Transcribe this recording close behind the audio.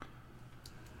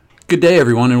Good day,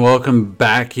 everyone, and welcome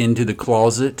back into the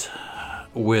closet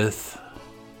with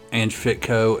Ange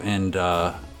Fitco and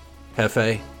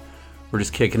Hefe. We're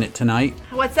just kicking it tonight.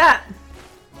 What's up?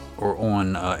 We're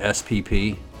on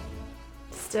SPP.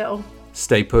 Still.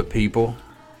 Stay put, people.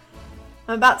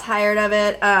 I'm about tired of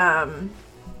it.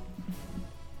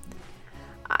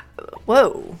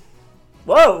 Whoa.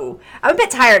 I'm a bit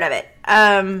tired of it.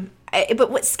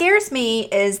 But what scares me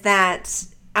is that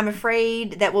I'm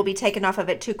afraid that we'll be taken off of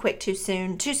it too quick, too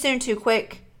soon. Too soon, too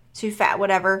quick, too fat,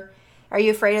 whatever. Are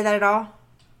you afraid of that at all?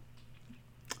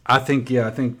 I think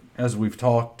as we've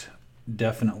talked,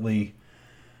 definitely.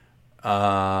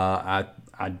 I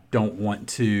don't want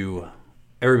to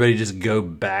everybody just go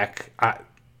back. I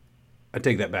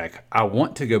take that back. I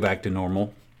want to go back to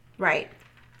normal. Right.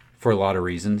 For a lot of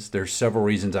reasons. There's several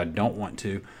reasons I don't want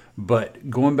to. But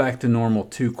going back to normal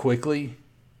too quickly,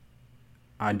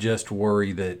 I just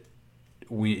worry that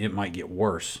it might get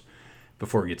worse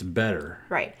before it gets better.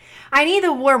 Right. I need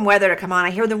the warm weather to come on. I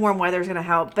hear the warm weather is going to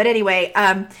help. But anyway,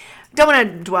 don't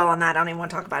want to dwell on that. I don't even want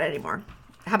to talk about it anymore.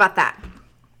 How about that?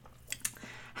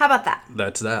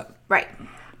 That's that. Right.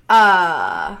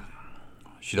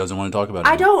 She doesn't want to talk about it.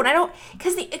 I don't.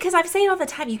 Because I've said it all the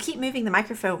time. You keep moving the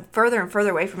microphone further and further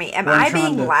away from me. Am I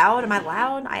being loud? Am I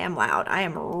loud? I am loud.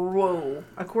 Whoa.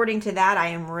 According to that, I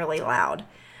am really loud.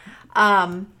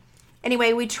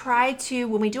 Anyway, we try to,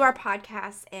 when we do our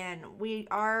podcast, and we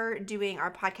are doing our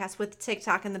podcast with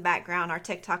TikTok in the background, our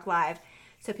TikTok live,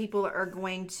 so people are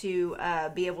going to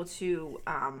be able to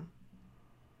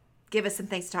give us some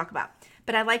things to talk about.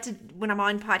 But I like to, when I'm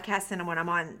on podcasts and when I'm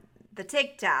on the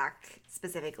TikTok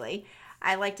specifically,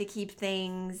 I like to keep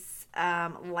things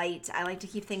light. I like to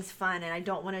keep things fun, and I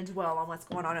don't want to dwell on what's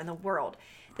going on in the world.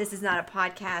 This is not a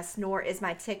podcast, nor is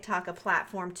my TikTok a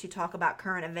platform to talk about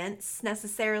current events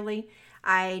necessarily.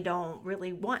 I don't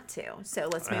really want to. So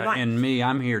let's move on. And me,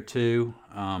 I'm here too.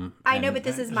 I know, but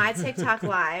this is my TikTok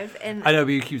live. And I know,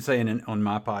 but you keep saying on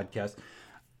my podcast.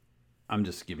 I'm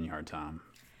just giving you a hard time.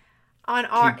 On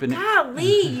our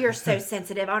golly, you're so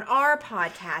sensitive. On our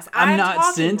podcast, I'm not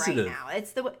talking sensitive right now.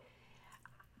 It's the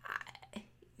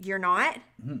you're not.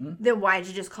 Mm-mm. Then why did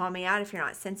you just call me out if you're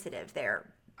not sensitive? There.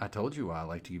 I told you why I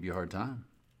like to give you a hard time.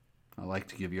 I like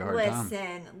to give you a hard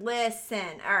time.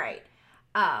 Listen. All right.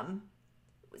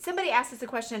 Somebody asked us a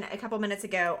question a couple minutes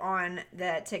ago on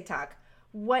the TikTok.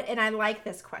 And I like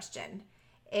this question.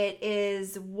 It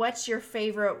is, what's your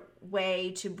favorite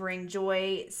way to bring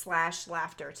joy /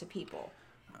 laughter to people?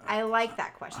 I like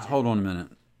that question. Hold on a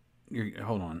minute.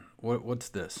 Hold on. What's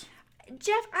this?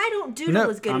 Jeff, I don't doodle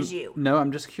as good as you. No,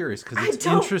 I'm just curious because it's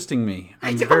interesting me.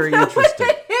 I'm very know interested.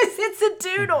 What it is. It's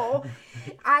a doodle.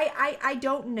 I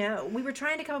don't know. We were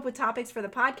trying to come up with topics for the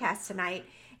podcast tonight,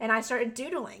 and I started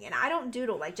doodling, and I don't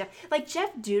doodle like Jeff. Like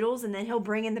Jeff doodles, and then he'll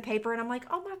bring in the paper, and I'm like,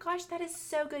 oh my gosh, that is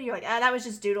so good. You're like, that was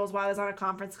just doodles while I was on a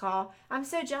conference call. I'm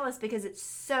so jealous because it's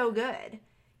so good.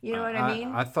 You know what I mean?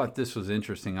 I thought this was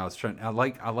interesting. I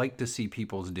like to see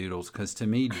people's doodles because to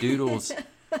me, doodles.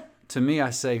 To me, I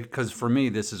say, because for me,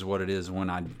 this is what it is when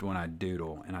I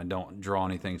doodle, and I don't draw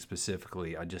anything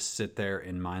specifically. I just sit there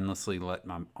and mindlessly let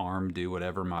my arm do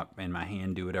whatever and my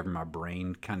hand do whatever my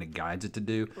brain kind of guides it to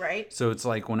do. Right. So it's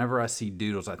like whenever I see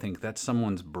doodles, I think that's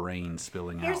someone's brain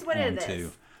spilling out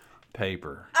onto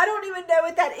paper. I don't even know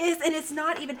what that is, and it's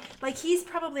not even like he's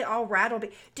probably all rattled.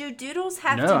 Dude, doodles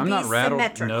have to I'm be not rattled.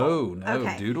 symmetrical. No.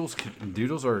 Okay.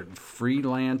 Doodles are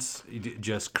freelance,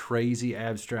 just crazy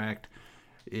abstract.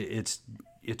 It's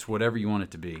whatever you want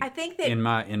it to be. I think that in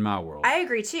my world, I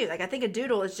agree too. Like I think a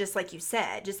doodle is just like you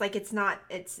said, just like it's not.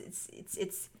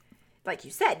 It's like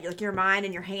you said, like your mind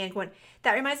and your hand going.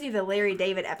 That reminds me of the Larry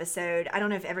David episode. I don't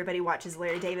know if everybody watches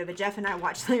Larry David, but Jeff and I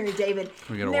watched Larry David.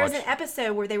 There was an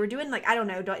episode where they were doing like, I don't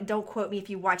know. Don't quote me if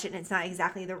you watch it and it's not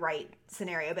exactly the right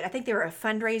scenario, but I think they were a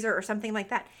fundraiser or something like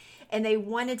that, and they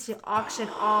wanted to auction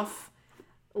off.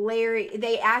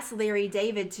 They asked Larry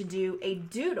David to do a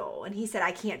doodle, and he said,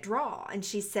 I can't draw. And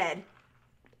she said,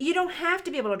 you don't have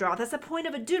to be able to draw. That's the point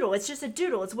of a doodle. It's just a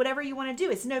doodle. It's whatever you want to do.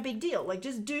 It's no big deal. Like,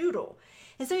 just doodle.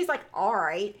 And so he's like, all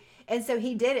right. And so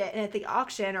he did it. And at the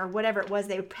auction or whatever it was,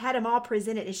 they had him all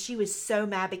presented. And she was so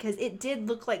mad because it did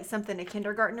look like something a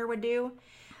kindergartner would do.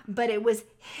 But it was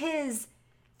his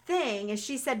thing. And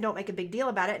she said, don't make a big deal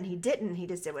about it. And he didn't. He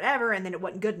just did whatever. And then it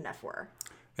wasn't good enough for her.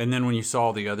 And then when you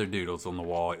saw the other doodles on the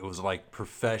wall, it was like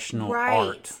professional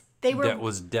art. That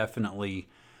was definitely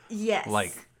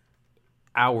like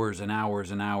hours and hours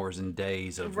and hours and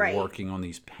days of Right. working on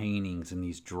these paintings and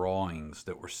these drawings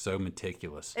that were so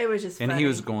meticulous. It was just and funny. he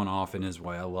was going off in his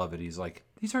way. I love it. He's like,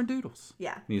 these aren't doodles.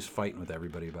 Yeah. And he was fighting with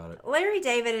everybody about it. Larry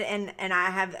David and I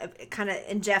have kind of,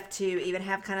 and Jeff too, even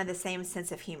have kind of the same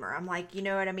sense of humor. I'm like, you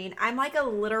know what I mean? I'm like a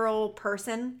literal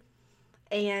person,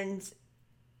 and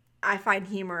I find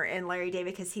humor in Larry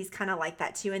David because he's kind of like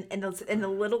that too. And the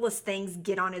littlest things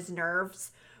get on his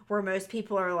nerves, where most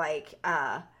people are like,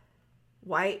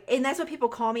 why? And that's what people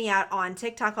call me out on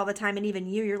TikTok all the time. And even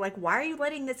you're like, why are you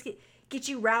letting this get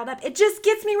you riled up? It just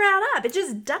gets me riled up. It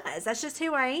just does. That's just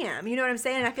who I am. You know what I'm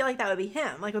saying? And I feel like that would be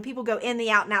him. Like when people go in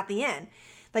the out and out the in,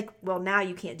 like, well, now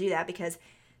you can't do that because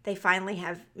they finally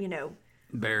have,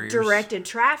 Barriers. directed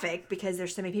traffic because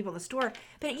there's so many people in the store.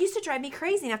 But it used to drive me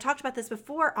crazy. And I've talked about this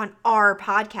before on our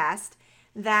podcast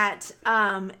that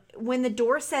when the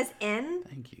door says in,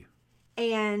 Thank you.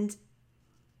 and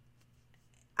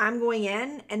I'm going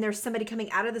in and there's somebody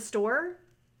coming out of the store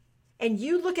and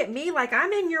you look at me like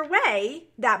I'm in your way,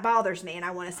 that bothers me and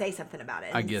I want to say something about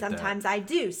it. I get that. Sometimes I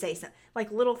do say something,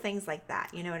 like little things like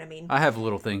that. You know what I mean? I have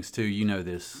little things too. You know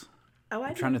this. Oh, I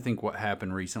I'm do. trying to think what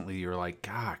happened recently. You're like,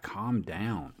 God, calm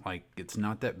down. Like, it's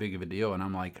not that big of a deal. And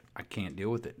I'm like, I can't deal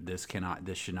with it. This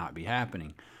should not be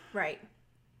happening. Right.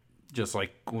 Just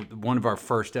like one of our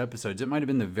first episodes, it might have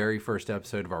been the very first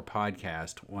episode of our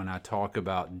podcast when I talk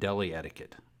about deli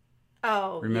etiquette.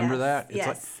 Oh, Remember yes, that? It's yes.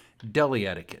 like deli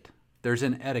etiquette. There's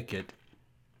an etiquette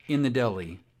in the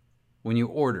deli when you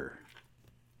order.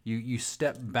 You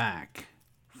step back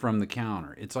from the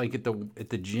counter. It's like at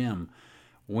the gym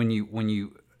when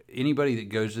you anybody that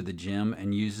goes to the gym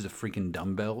and uses the freaking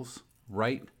dumbbells,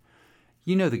 right?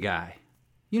 You know the guy.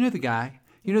 You know the guy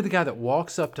that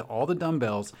walks up to all the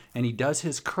dumbbells and he does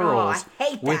his curls I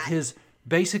hate with that. his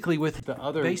basically with the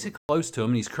other basic close to him,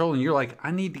 and he's curling. You're like,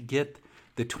 I need to get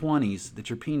the 20s that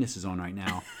your penis is on right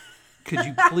now. Could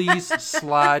you please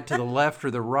slide to the left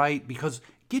or the right? Because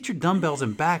get your dumbbells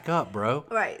and back up, bro.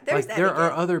 Right. Like There's there are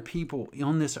etiquette. other people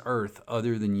on this earth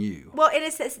other than you. Well, and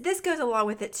this goes along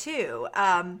with it too.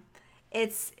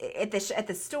 It's at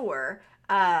the store.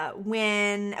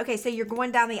 So you're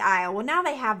going down the aisle. Well, now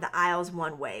they have the aisles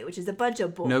one way, which is a bunch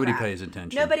of bull Nobody crap. pays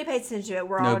attention. Nobody pays attention to it.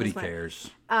 We're all Nobody just like, cares.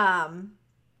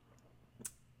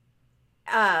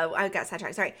 I got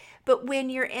sidetracked. Sorry. But when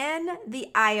you're in the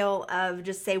aisle of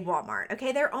just say Walmart,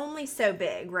 okay, they're only so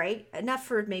big, right? Enough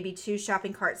for maybe 2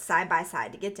 shopping carts side by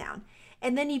side to get down.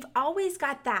 And then you've always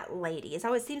got that lady. It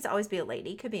seems to always be a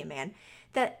lady, could be a man,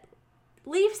 that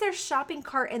leaves their shopping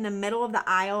cart in the middle of the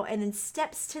aisle and then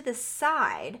steps to the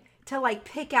side to like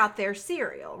pick out their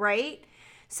cereal, right?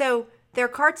 So their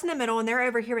cart's in the middle and they're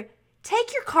over here.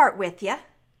 Take your cart with you.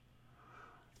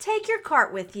 Take your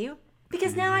cart with you.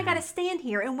 Because now I got to stand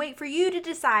here and wait for you to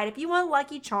decide if you want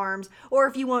Lucky Charms or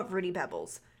if you want Fruity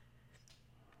Pebbles.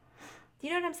 You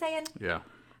know what I'm saying? Yeah.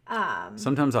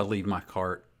 Sometimes I leave my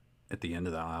cart at the end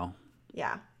of the aisle.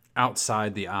 Yeah.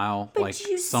 Outside the aisle, But like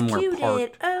you somewhere scoot parked.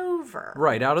 it over.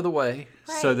 Right, out of the way,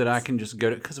 so that Right. I can just go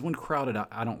to, because when crowded,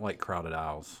 I don't like crowded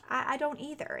aisles. I don't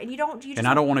either. And you just, And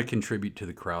I don't want to contribute to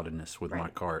the crowdedness with my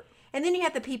Right. cart. And then you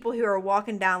have the people who are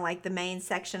walking down like the main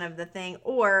section of the thing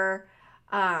or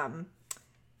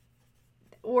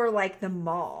like the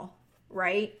mall,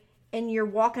 right? And you're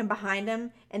walking behind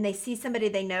them and they see somebody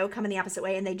they know coming the opposite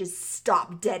way and they just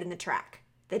stop dead in the track.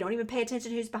 They don't even pay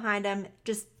attention who's behind them.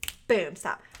 Just boom,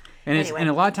 stop. And Anyway. and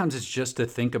a lot of times it's just to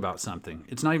think about something.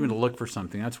 It's not even to look for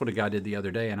something. That's what a guy did the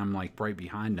other day, and I'm like right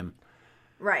behind him.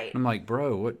 Right. I'm like,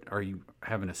 bro, what are you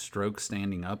having a stroke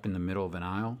standing up in the middle of an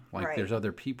aisle? Like Right. there's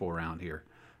other people around here.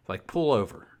 Like pull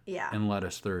over. Yeah. And let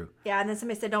us through. Yeah, and then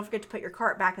somebody said, don't forget to put your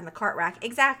cart back in the cart rack.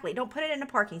 Exactly. Don't put it in a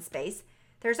parking space.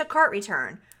 There's a cart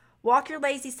return. Walk your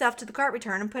lazy self to the cart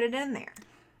return and put it in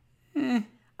there.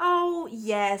 Oh,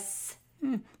 yes.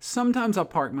 Sometimes I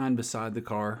park mine beside the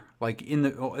car, like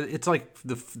it's like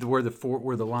where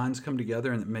the lines come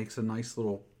together and it makes a nice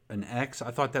little an X. I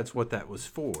thought that's what that was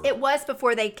for. It was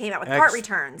before they came out with X cart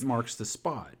returns. marks the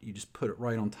spot. You just put it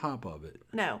right on top of it.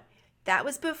 No, that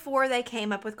was before they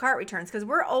came up with cart returns because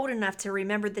we're old enough to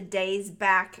remember the days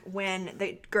back when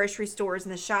the grocery stores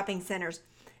and the shopping centers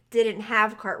didn't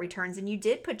have cart returns and you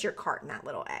did put your cart in that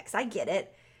little X. I get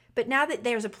it. But now that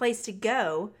there's a place to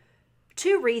go,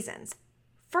 2 reasons.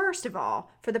 First of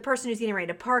all, for the person who's getting ready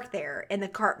to park there and the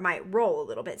cart might roll a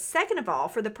little bit. Second of all,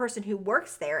 for the person who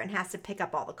works there and has to pick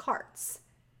up all the carts.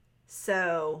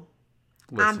 So,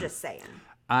 I'm Listen. just saying.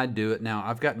 I do it now.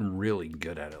 I've gotten really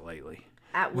good at it lately.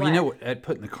 At Well, what? you know, at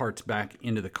putting the carts back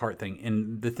into the cart thing.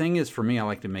 And the thing is, for me, I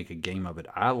like to make a game of it.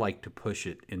 I like to push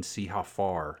it and see how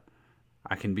far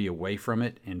I can be away from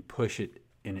it and push it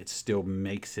and it still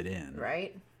makes it in.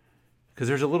 Right. Because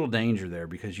there's a little danger there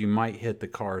because you might hit the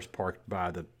cars parked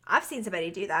by the I've seen somebody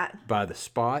do that.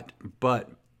 spot. But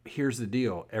here's the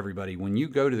deal, everybody. When you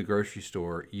go to the grocery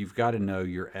store, you've got to know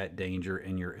you're at danger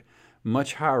and you're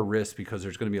much higher risk because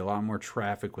there's going to be a lot more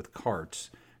traffic with carts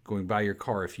going by your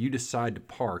car if you decide to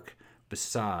park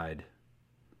beside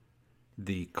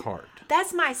the cart.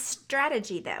 That's my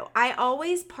strategy, though. I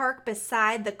always park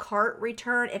beside the cart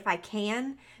return if I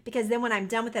can, because then when I'm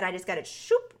done with it, I just got to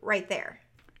shoop right there.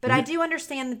 But I do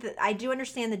understand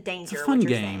the danger. It's a fun what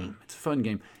you're game. saying. It's a fun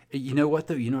game. You know what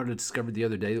though? You know what I discovered the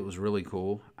other day that was really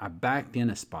cool? I backed in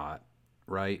a spot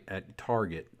right at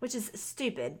Target. Which is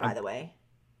stupid, by the way.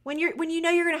 When you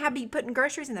know you're going to be putting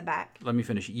groceries in the back. Let me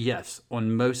finish. Yes,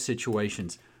 on most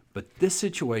situations. But this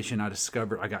situation I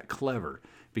discovered I got clever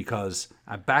because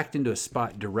I backed into a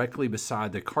spot directly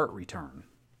beside the cart return,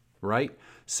 right?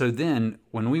 So then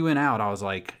when we went out, I was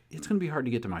like, it's going to be hard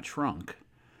to get to my trunk.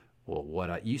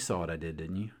 Well, you saw what I did,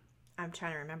 didn't you? I'm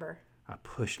trying to remember. I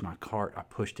pushed my cart. I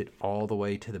pushed it all the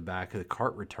way to the back of the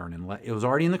cart return. And it was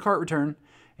already in the cart return.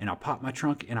 And I popped my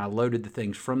trunk and I loaded the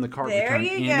things from the cart return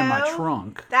into my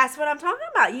trunk. That's what I'm talking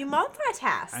about. You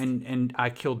multitask. And I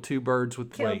killed two birds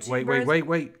with... Wait.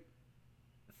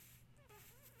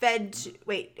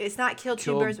 Wait, it's not kill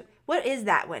two birds. What is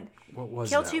that one? What was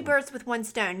Kill that two one? birds with one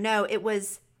stone. No, it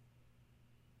was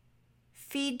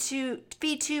feed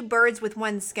two birds with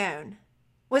one scone.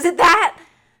 Was it that?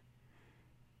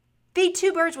 Feed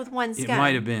two birds with one scone. It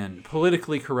might have been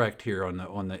politically correct here in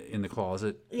the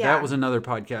closet. Yeah. That was another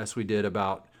podcast we did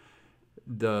about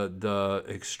the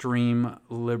extreme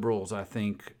liberals, I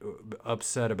think,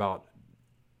 upset about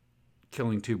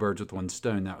killing two birds with one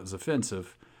stone. That was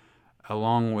offensive.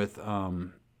 Along with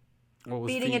what was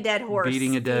beating a dead horse.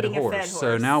 Beating a dead Feeding a horse. fed So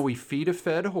horse. now we feed a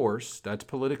fed horse. That's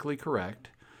politically correct.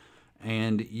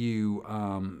 And you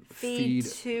feed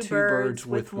two birds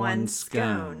with one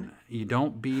scone. You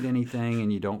don't beat anything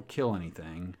and you don't kill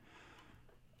anything.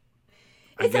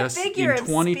 It's I guess a figure in of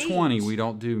 2020 speech. we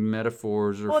don't do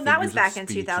metaphors or Well, that was figures back of in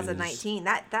speeches. 2019.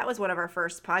 That was one of our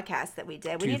first podcasts that we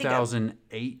did. We need to go.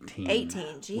 2018.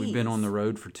 18, We've been jeez. on the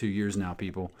road for 2 years now,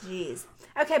 people. Jeez.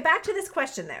 Okay, back to this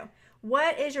question though.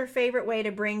 What is your favorite way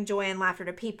to bring joy and laughter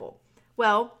to people?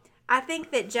 Well, I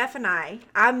think that Jeff and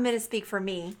I'm going to speak for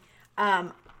me,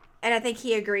 and I think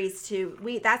he agrees too.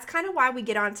 That's kind of why we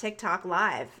get on TikTok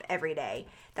live every day.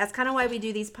 That's kind of why we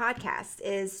do these podcasts,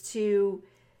 is to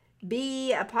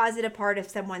be a positive part of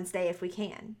someone's day if we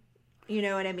can. You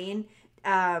know what I mean?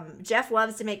 Jeff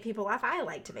loves to make people laugh. I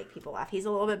like to make people laugh. He's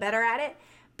a little bit better at it,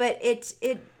 but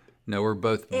No, we're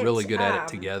both really good at it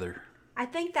together. I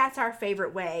think that's our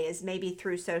favorite way, is maybe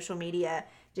through social media,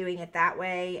 doing it that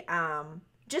way.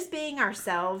 Just being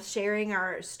ourselves, sharing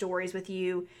our stories with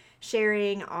you,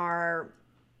 sharing our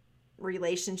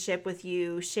relationship with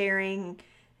you, sharing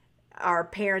our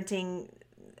parenting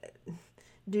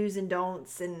do's and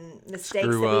don'ts and mistakes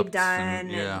that we've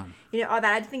done, and all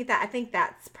that. I think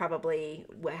that's probably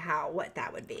what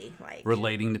that would be like.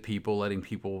 Relating to people, letting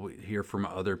people hear from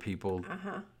other people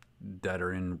that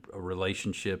are in a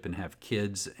relationship and have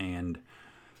kids and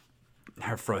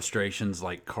have frustrations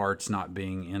like carts not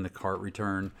being in the cart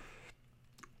return.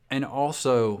 And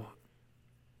also,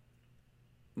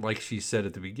 like she said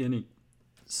at the beginning,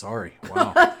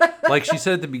 like she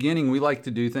said at the beginning, we like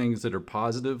to do things that are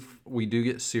positive. We do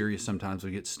get serious sometimes.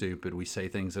 We get stupid. We say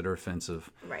things that are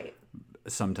offensive. Right.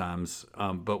 Sometimes.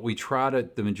 But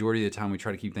the majority of the time, we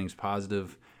try to keep things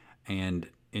positive and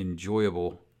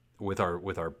enjoyable with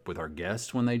our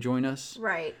guests when they join us.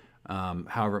 Right.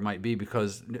 However it might be,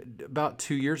 because about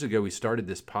 2 years ago, we started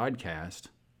this podcast,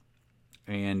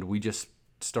 and we just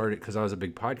started because I was a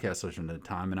big podcast listener at the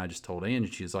time, and I just told Ann,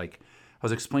 and she's like, I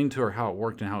was explaining to her how it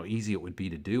worked and how easy it would be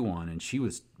to do one, and she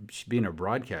being a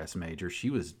broadcast major, she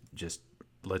was just,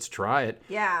 let's try it.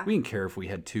 Yeah. We didn't care if we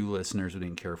had 2 listeners. We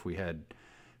didn't care if we had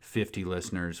 50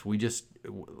 listeners. We just,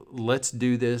 let's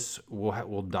do this.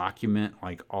 We'll document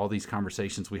like all these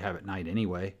conversations we have at night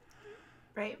anyway.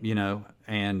 Right.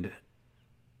 And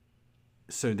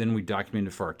so then we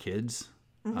documented for our kids.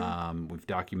 Mm-hmm. We've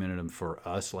documented them for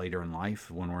us later in life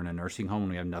when we're in a nursing home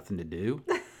and we have nothing to do.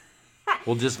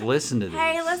 We'll just listen to these.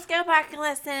 Hey, let's go back and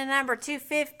listen to number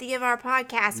 250 of our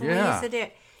podcast when we used to do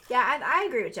it. Yeah, I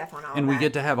agree with Jeff on all and that. we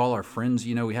get to have all our friends.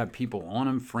 We have people on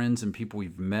them, friends and people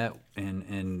we've met,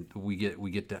 and we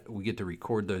get to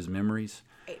record those memories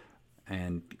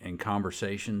and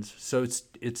conversations. So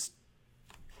it's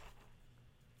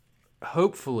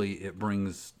hopefully it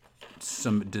brings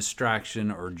some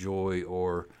distraction or joy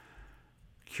or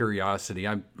curiosity.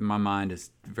 My mind is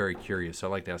very curious. I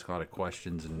like to ask a lot of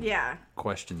questions and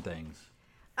question things.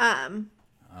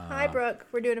 Hi, Brooke.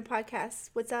 We're doing a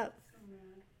podcast. What's up?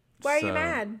 Why are you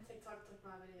mad? TikTok took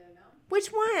my video down. Which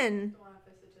one? The one I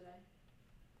posted today.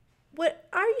 What?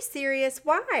 Are you serious?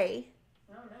 Why?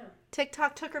 I don't know.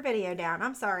 TikTok took her video down.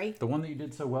 I'm sorry. The one that you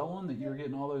did so well on, that you were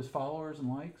getting all those followers and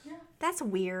likes? Yeah, That's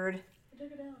weird. I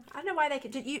took it down. I don't know why they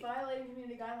could. Did you? Violating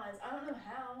community guidelines. I don't know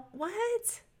how.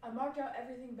 What? I marked out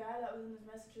everything bad that was in those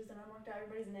messages, and I marked out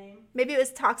everybody's name. Maybe it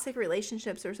was toxic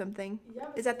relationships or something. Yeah,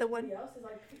 but Is that the one? everybody else is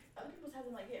like, other people's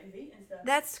having like getting beat and stuff.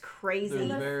 That's crazy.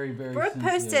 They're very, very Brooke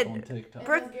sensitive posted- on TikTok.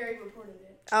 Unless Gary reported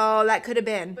it, Oh, that could have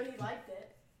been. but he liked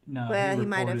it. No, Well, he he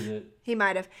might reported have. it. He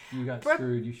might have. You got Brooke-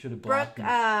 screwed. You should have Brooke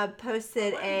blocked him.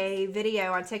 posted a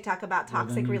video on TikTok about Well,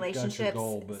 then toxic you got your relationships,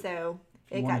 goal, but so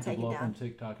If you it got wanted to taken blow up on down.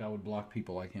 TikTok, I would block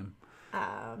people like him.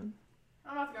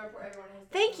 I'm not gonna go for everyone.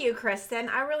 Thank you, Kristen.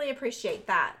 I really appreciate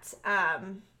that.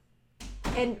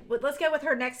 And let's go with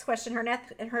her next question.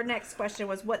 Her next question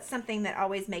was, what's something that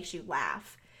always makes you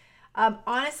laugh?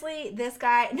 Honestly, this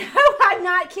guy, no, I'm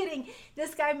not kidding.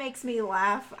 This guy makes me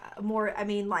laugh more. I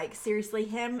mean, like, seriously,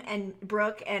 him and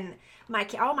Brooke and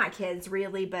all my kids,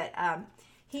 really. But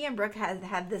he and Brooke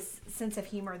have this sense of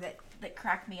humor that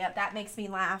cracked me up. That makes me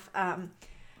laugh.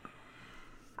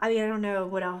 I mean, I don't know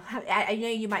what else. I know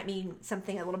you might mean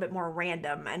something a little bit more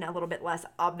random and a little bit less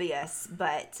obvious,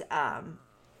 but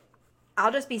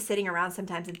I'll just be sitting around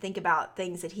sometimes and think about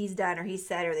things that he's done or he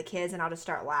said or the kids, and I'll just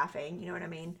start laughing. You know what I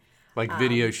mean? Like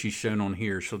videos she's shown on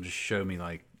here, she'll just show me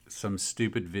like some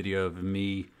stupid video of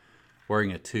me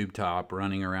wearing a tube top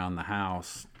running around the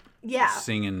house, Yeah.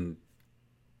 singing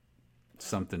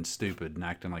something stupid and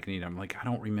acting like an idiot. I'm like, I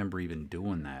don't remember even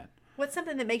doing that. What's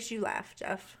something that makes you laugh,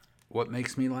 Jeff? What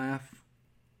makes me laugh?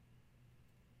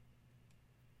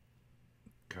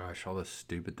 Gosh, all the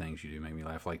stupid things you do make me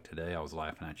laugh. Like today, I was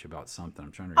laughing at you about something.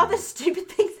 I'm trying to All remember. the stupid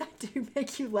things I do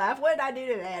make you laugh. What did I do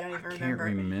today? I don't even Can't remember.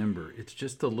 remember. It's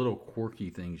just the little quirky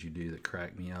things you do that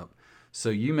crack me up. So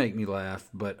you make me laugh,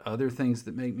 but other things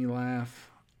that make me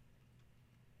laugh,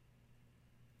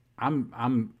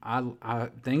 I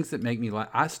things that make me laugh.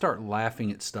 I start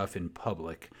laughing at stuff in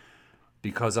public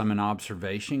because I'm an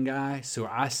observation guy. So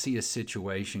I see a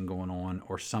situation going on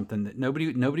or something that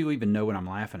nobody will even know what I'm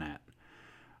laughing at.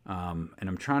 And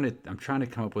I'm trying to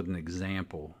come up with an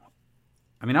example.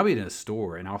 I mean, I'll be in a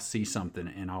store and I'll see something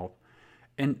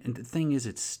and the thing is,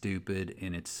 it's stupid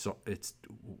and it's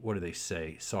what do they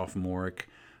say, sophomoric,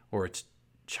 or it's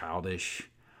childish.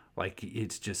 Like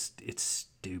it's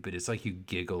stupid. It's like you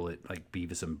giggle at like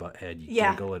Beavis and Butthead. You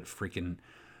giggle at freaking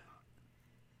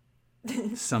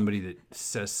somebody that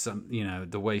says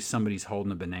the way somebody's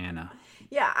holding a banana.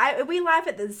 Yeah, we laugh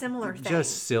at the similar things.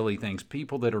 Just silly things.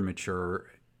 People that are mature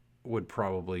would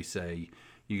probably say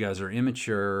you guys are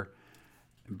immature,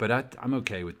 but I'm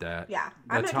okay with that. Yeah,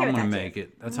 I'm that's okay how I'm with gonna that, make too.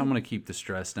 it. That's how I'm gonna keep the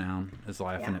stress down. Is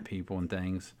laughing Yeah. at people and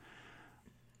things.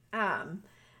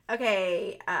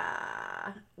 Okay,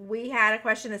 we had a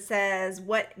question that says,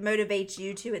 what motivates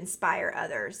you to inspire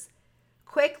others?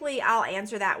 Quickly, I'll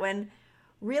answer that one.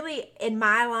 Really, in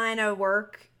my line of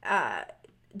work,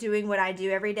 doing what I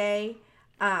do every day,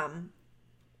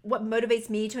 what motivates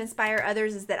me to inspire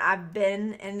others is that I've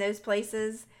been in those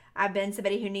places. I've been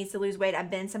somebody who needs to lose weight. I've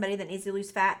been somebody that needs to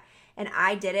lose fat. And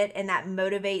I did it. And that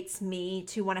motivates me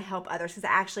to want to help others because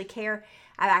I actually care.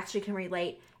 I actually can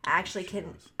relate. I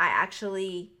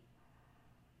actually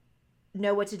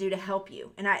know what to do to help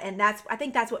you. And I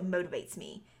think that's what motivates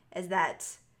me, is that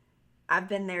I've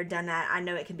been there, done that. I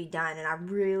know it can be done. And I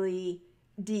really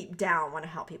deep down want to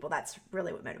help people. That's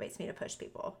really what motivates me to push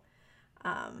people.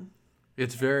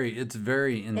 It's very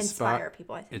Inspire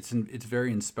people, I think. It's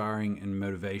very inspiring and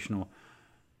motivational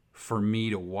for me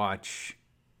to watch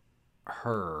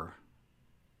her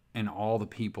and all the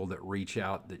people that reach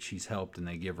out that she's helped, and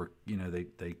they give her,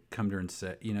 they come to her and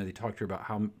say, they talk to her about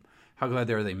how glad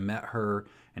they met her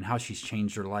and how she's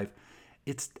changed her life.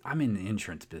 I'm in the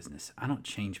insurance business. I don't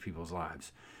change people's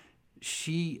lives.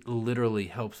 She literally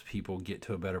helps people get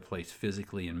to a better place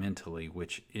physically and mentally,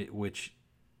 which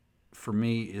for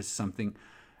me is something.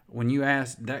 When you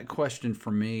ask that question,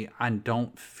 for me, I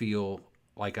don't feel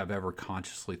like I've ever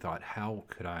consciously thought, how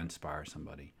could I inspire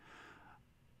somebody?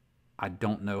 I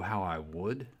don't know how I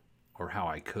would or how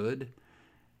I could,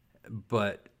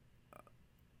 but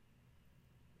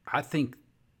I think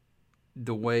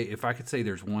if I could say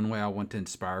there's one way I want to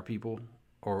inspire people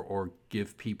or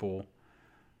give people,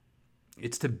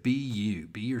 it's to be you,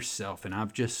 be yourself. And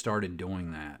I've just started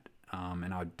doing that.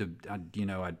 And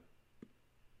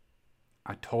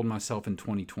I told myself in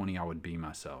 2020 I would be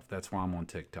myself. That's why I'm on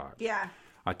TikTok. Yeah.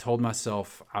 I told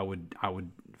myself I would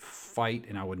fight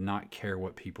and I would not care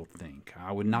what people think.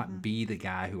 I would not be the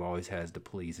guy who always has to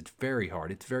please. It's very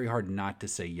hard. It's very hard not to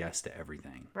say yes to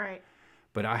everything. Right.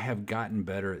 But I have gotten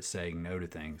better at saying no to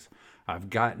things. I've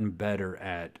gotten better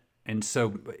at, and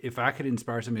so if I could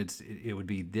inspire somebody, it would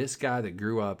be this guy that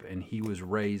grew up and he was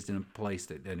raised in a place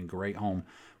in a great home.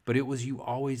 But it was, you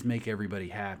always make everybody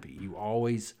happy. You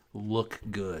always look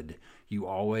good. You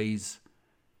always,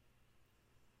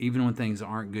 even when things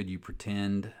aren't good, you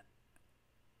pretend.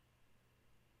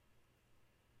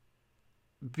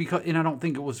 And I don't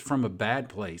think it was from a bad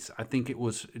place. I think it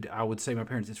was, I would say my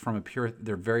parents, it's from a pure,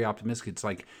 they're very optimistic. It's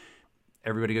like,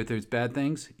 everybody go through its bad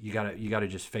things. You gotta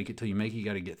just fake it till you make it. You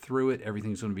gotta get through it.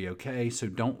 Everything's gonna be okay. So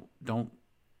don't,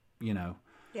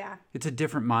 Yeah. It's a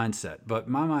different mindset. But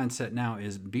my mindset now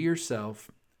is be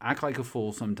yourself, act like a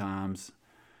fool sometimes.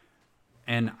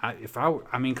 And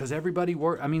because everybody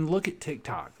look at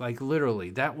TikTok. Like literally,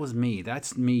 that was me.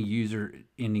 That's me, user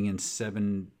ending in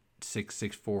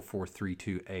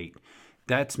 766443228.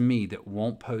 That's me that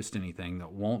won't post anything,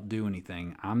 that won't do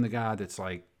anything. I'm the guy that's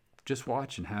like just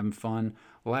watching, having fun,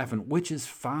 laughing, which is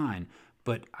fine.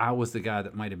 But I was the guy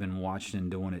that might have been watching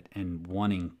and doing it and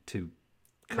wanting to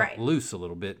cut loose a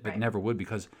little bit, but never would,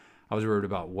 because I was worried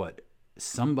about what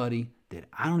somebody that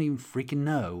I don't even freaking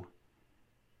know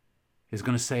is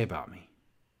going to say about me.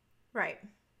 Right.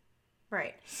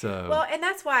 So, well, and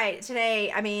that's why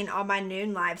today, on my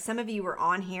noon live, some of you were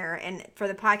on here, and for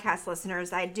the podcast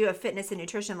listeners, I do a fitness and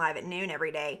nutrition live at noon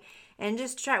every day, and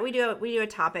we do a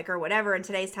topic or whatever. And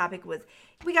today's topic was,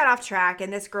 we got off track,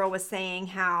 and this girl was saying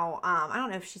how I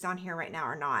don't know if she's on here right now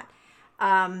or not.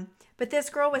 But this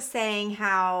girl was saying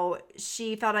how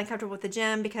she felt uncomfortable with the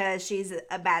gym because she's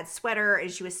a bad sweater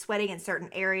and she was sweating in certain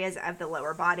areas of the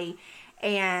lower body.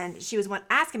 And she was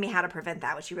asking me how to prevent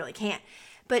that, which you really can't.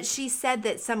 But she said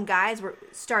that some guys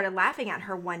started laughing at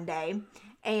her one day,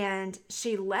 and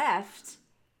she left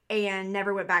and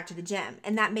never went back to the gym.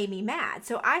 And that made me mad.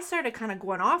 So I started kind of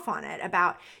going off on it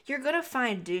about, you're going to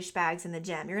find douchebags in the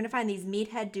gym. You're going to find these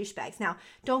meathead douchebags. Now,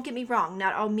 don't get me wrong.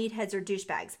 Not all meatheads are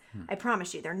douchebags. I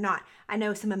promise you, they're not. I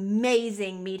know some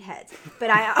amazing meatheads. But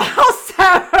I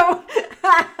also...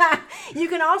 you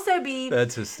can also be...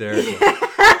 That's hysterical.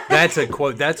 That's a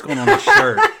quote. That's going on a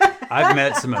shirt. I've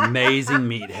met some amazing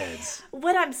meatheads.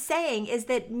 What I'm saying is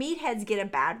that meatheads get a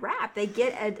bad rap. They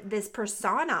get this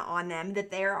persona on them that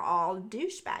they're all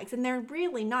douchebags, and they're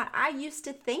really not. I used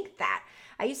to think that.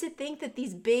 I used to think that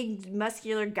these big,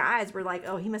 muscular guys were like,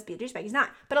 oh, he must be a douchebag. He's not,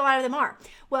 but a lot of them are.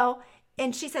 Well,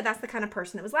 and she said that's the kind of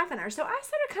person that was laughing at her. So I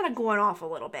started kind of going off a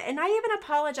little bit, and I even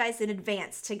apologized in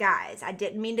advance to guys. I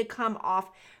didn't mean to come off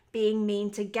being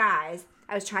mean to guys.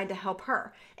 I was trying to help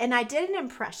her, and I did an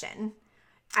impression.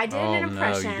 I did an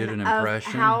impression of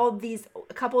how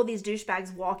a couple of these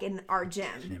douchebags walk in our gym.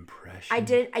 An impression. I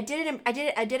did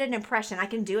an impression. I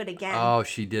can do it again. Oh,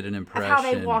 she did an impression of how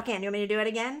they walk in. You want me to do it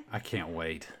again? I can't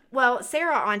wait. Well,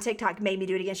 Sarah on TikTok made me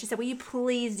do it again. She said, "Will you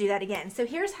please do that again?" So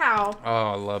here's how.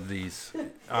 Oh, I love these.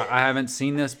 I haven't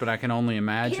seen this, but I can only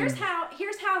imagine. Here's how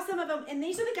some of them, and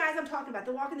these are the guys I'm talking about.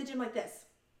 They walk in the gym like this.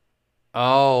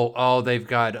 Oh, they've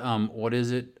got what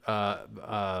is it?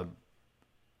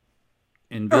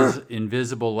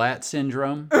 Invisible lat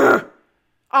syndrome.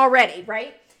 Already,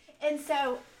 right? And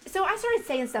so I started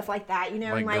saying stuff like that,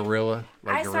 like gorilla.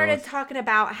 I started talking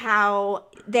about how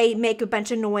they make a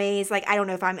bunch of noise. Like, I don't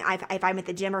know if I'm at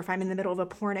the gym or if I'm in the middle of a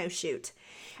porno shoot.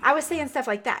 I was saying stuff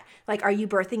like that. Like, are you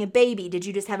birthing a baby? Did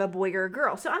you just have a boy or a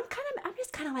girl? So I'm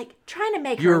just kind of like trying to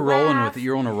make her rolling laugh. with it.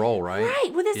 You're on a roll, right?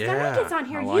 Right. Well, this guy gets on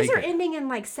here. Like User ending in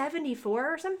like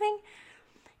 74 or something.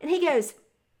 And he goes,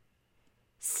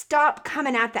 "Stop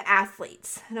coming at the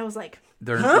athletes." And I was like,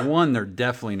 they're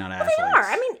definitely not athletes. They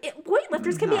are.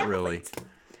 Weightlifters can be athletes. Really.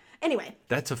 Anyway.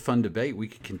 That's a fun debate. We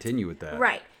could continue with that.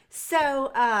 Right.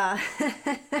 So,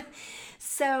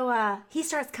 he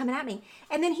starts coming at me.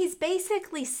 And then he's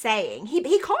basically saying,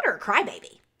 he called her a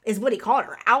crybaby, is what he called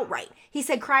her outright. He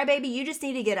said, "Crybaby, you just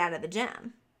need to get out of the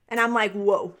gym." And I'm like,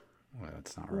 whoa. Well,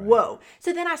 that's not right. Whoa.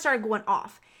 So then I started going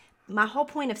off. My whole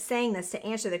point of saying this to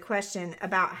answer the question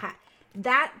about how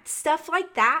that stuff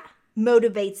like that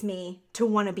motivates me to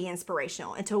want to be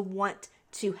inspirational and to want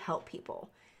to help people.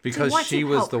 Because she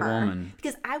was the woman.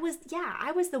 Because I was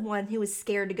the one who was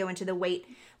scared to go into the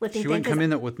weightlifting thing. She wouldn't come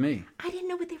in with me. I didn't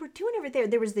know what they were doing over there.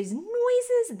 There was these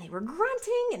noises and they were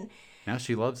grunting, and now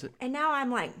she loves it. And now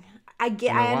I'm like, I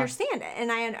understand it,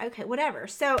 and okay, whatever.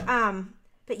 So,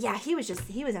 but yeah, he was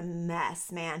a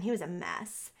mess, man. He was a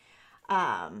mess.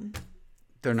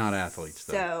 They're not athletes,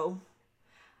 though. So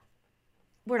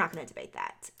we're not going to debate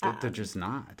that. They're just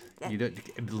not.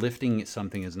 Lifting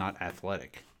something is not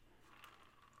athletic.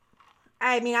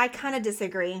 I mean, I kind of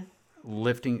disagree.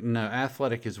 Lifting, no,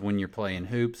 athletic is when you're playing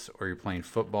hoops or you're playing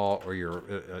football or you're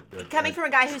Coming from a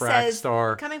guy who track says,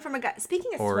 star, coming from a guy,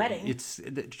 speaking of or sweating, it's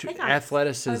on,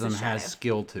 athleticism pose a has shadow.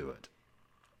 skill to it.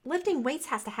 lifting weights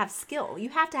has to have skill. You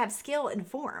have to have skill and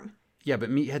form. Yeah, but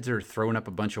meatheads are throwing up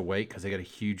a bunch of weight because they got a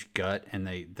huge gut and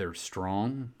they're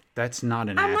strong. That's not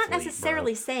an I'm athlete. not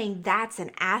necessarily bro. saying that's an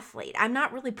athlete. I'm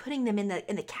not really putting them in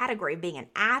the category of being an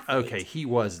athlete. Okay, he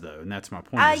was though, and that's my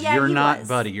point. Is yeah, you're he not, was.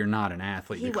 buddy. You're not an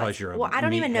athlete He because was. you're a Well, I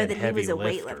don't even know meathead that he was a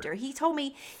heavy lifter. weightlifter. He told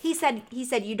me, he said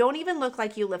you don't even look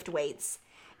like you lift weights.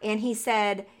 And he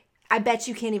said, I bet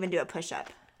you can't even do a push-up.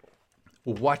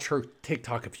 Well, watch her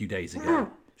TikTok a few days ago.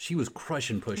 She was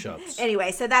crushing push-ups.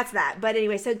 Anyway, so that's that. But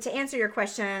anyway, so to answer your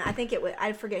question, I think it was,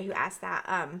 I forget who asked that.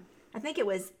 I think it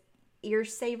was Ear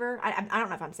Saver. I don't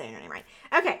know if I'm saying her name right.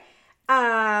 Okay.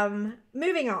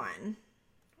 Moving on.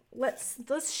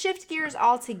 Let's shift gears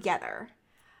altogether.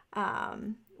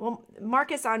 Well,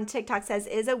 Marcus on TikTok says,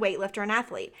 is a weightlifter an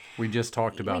athlete? We just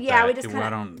talked about Yeah, that. we just I kinda-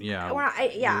 don't. Yeah. We're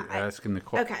not- yeah, You're asking the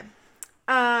question. Okay.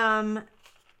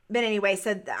 But anyway,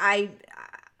 so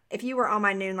if you were on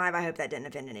my noon live, I hope that didn't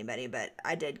offend anybody, but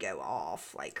I did go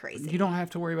off like crazy. You don't have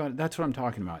to worry about it. That's what I'm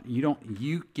talking about.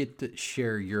 You get to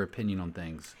share your opinion on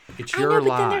things. It's I your know, life.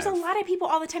 but then there's a lot of people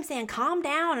all the time saying, calm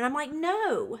down. And I'm like,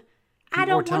 no, I People are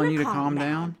don't telling want you to to calm down.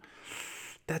 down.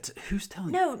 That's who's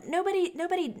telling you. No,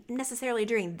 nobody necessarily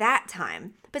during that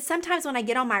time. But sometimes when I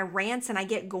get on my rants and I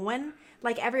get going,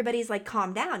 like everybody's like,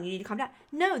 calm down. You need to calm down.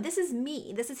 No, this is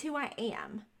me. This is who I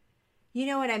am. You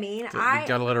know what I mean? You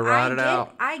gotta let her ride it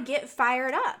out. I get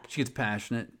fired up. She gets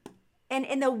passionate.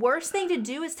 And the worst thing to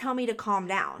do is tell me to calm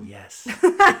down. Yes.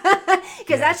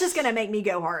 Because that's just going to make me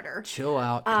go harder. Chill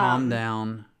out. Calm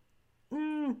down.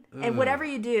 And whatever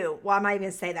you do, well, I'm not even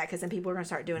going to say that because then people are going to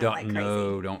start doing it like crazy.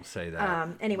 No, don't say that.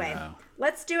 Anyway, No.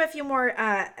 let's do a few more.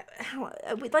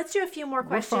 Let's do a few more We're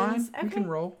questions. fine. We can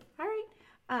roll. All right.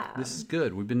 This is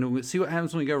good. We've been doing. See what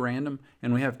happens when we go random,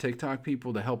 and we have TikTok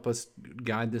people to help us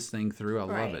guide this thing through. I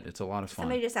Right. love it. It's a lot of fun.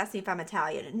 Somebody just asked me if I'm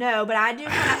Italian. No, but I do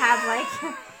kind of have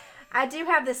like, I do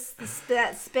have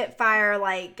that Spitfire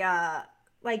like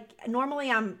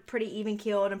normally I'm pretty even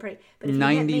keeled and pretty. But if you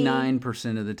hit me-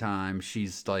 99% of the time,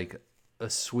 she's like a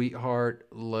sweetheart.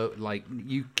 Like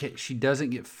she doesn't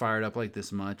get fired up like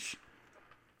this much.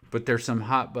 But there's some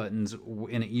hot buttons,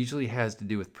 and it usually has to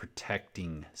do with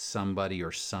protecting somebody or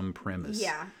some premise.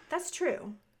 Yeah, that's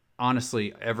true.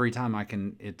 Honestly, every time I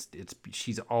can, it's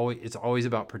always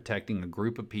about protecting a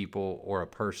group of people or a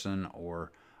person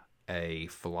or a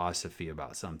philosophy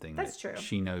about something. That's that true.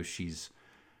 She knows she's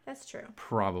That's true.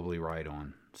 probably right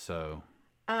on. So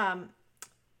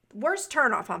Worst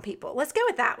turnoff on people. Let's go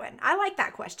with that one. I like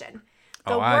that question.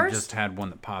 I just had one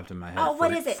that popped in my head. Oh,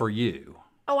 what is it? For you?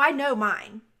 Oh, I know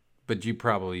mine. But you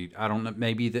probably, I don't know,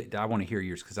 maybe that I want to hear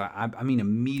yours because I mean,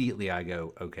 immediately I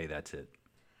go, okay, that's it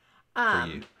for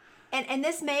you. And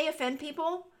this may offend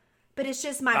people, but it's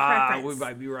just my We preference.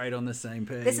 might be right on the same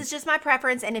page. This is just my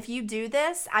preference, and if you do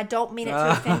this, I don't mean it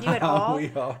to offend you at all.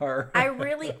 We are. I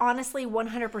really, honestly,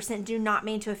 100% do not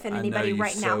mean to offend I know anybody you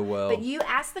right so now. well. But you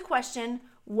asked the question,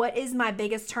 what is my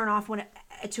biggest turnoff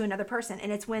to another person?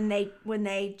 And it's when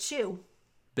they chew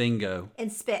Bingo.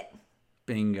 and spit.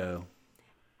 Bingo.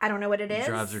 I don't know what it is.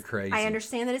 drives her crazy. I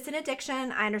understand that it's an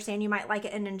addiction. I understand you might like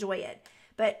it and enjoy it.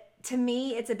 But to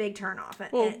me, it's a big turnoff.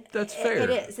 Well, that's fair. It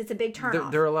is. It's a big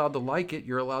turnoff. They're allowed to like it.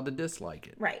 You're allowed to dislike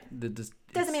it. Right. Doesn't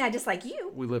Doesn't mean I dislike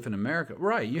you. we live in America,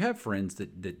 right? You have friends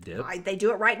that dip. They do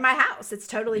it right in my house. It's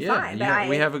totally fine.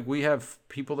 But we have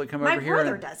people that come My over here.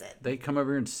 brother and does it. They come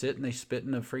over here and sit and they spit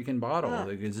in a freaking bottle.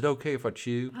 Like, is it okay if I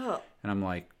chew? Ugh. And I'm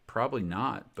like, probably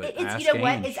not. But it's ask you know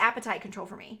what? Ange. It's appetite control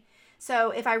for me.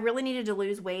 So if I really needed to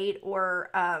lose weight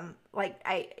or I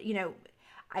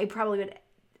probably would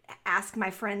ask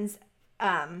my friends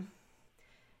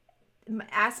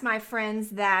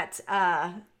that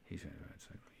He's usually.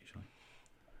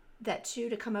 that chew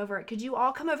to come over. Could you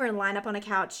all come over and line up on a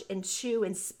couch and chew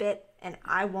and spit and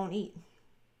I won't eat?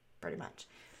 Pretty much.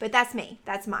 But that's me.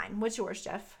 That's mine. What's yours,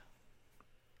 Jeff?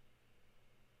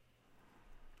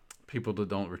 People that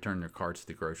don't return their carts at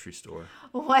the grocery store.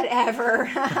 Whatever.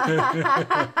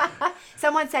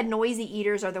 Someone said noisy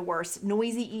eaters are the worst.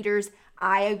 Noisy eaters,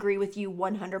 I agree with you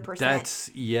 100%.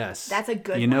 Yes. That's a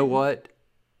good You know one.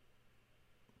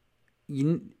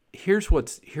 what? Here's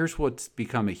what's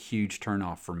become a huge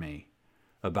turnoff for me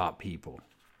about people.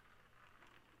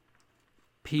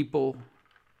 People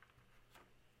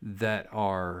that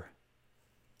are,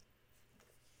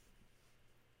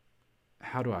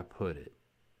 how do I put it?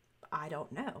 I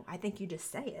don't know. I think you just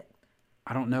say it.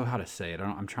 I don't know how to say it.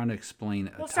 I'm trying to explain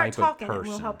a We'll start type talking of and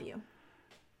person. we'll help you.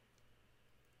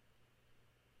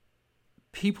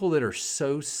 people that are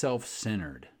so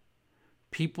self-centered,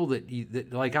 people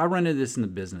that like I run into this in the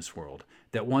business world,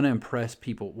 that want to impress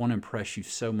people, want to impress you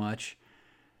so much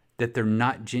that they're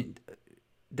not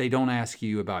they don't ask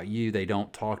you about you, they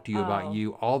don't talk to you about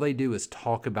you. All they do is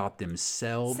talk about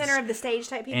themselves. Center of the stage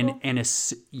type people. And as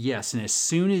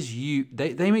soon as you,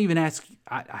 they may even ask.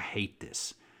 I hate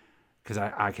this because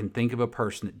I can think of a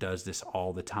person that does this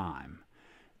all the time.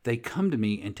 They come to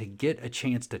me, and to get a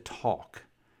chance to talk,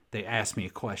 they ask me a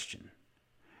question.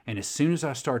 And as soon as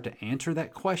I start to answer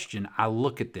that question, I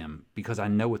look at them because I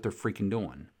know what they're freaking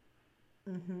doing.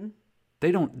 Mm-hmm.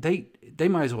 They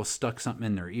might as well stuck something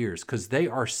in their ears, because they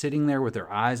are sitting there with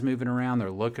their eyes moving around.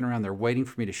 They're looking around. They're waiting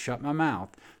for me to shut my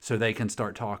mouth so they can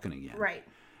start talking again. Right.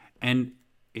 And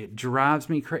it drives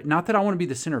me crazy. Not that I want to be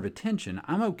the center of attention.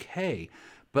 I'm okay.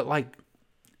 But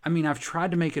I've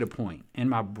tried to make it a point. And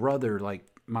my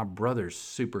brother's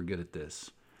super good at this.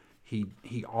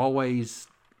 He always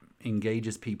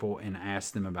engages people and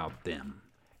asks them about them.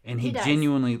 And he does.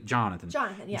 Jonathan,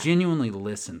 yeah. genuinely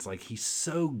listens. Like, he's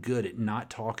so good at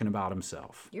not talking about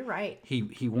himself. You're right.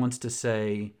 He wants to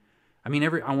say,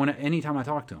 anytime I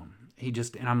talk to him,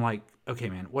 and I'm like, okay,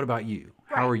 man, what about you?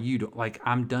 How are you doing? Like,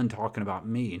 I'm done talking about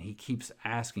me. And he keeps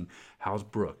asking, how's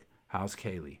Brooke? How's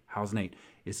Kaylee? How's Nate?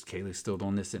 Is Kaylee still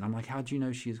doing this? And I'm like, how'd you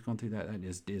know she's going through that?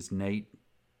 Is Nate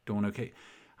doing okay?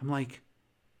 I'm like,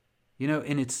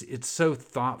 and it's so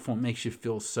thoughtful. It makes you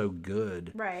feel so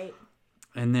good. Right.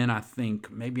 And then I think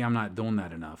maybe I'm not doing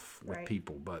that enough with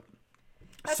people, but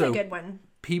that's a good one.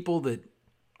 People that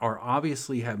are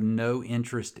obviously have no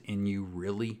interest in you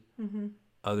really,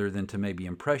 other than to maybe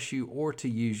impress you or to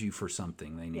use you for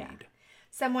something they need. Yeah.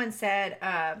 Someone said,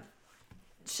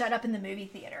 shut up in the movie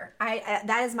theater.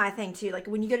 That is my thing too. Like,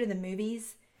 when you go to the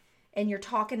movies and you're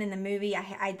talking in the movie,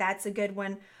 that's a good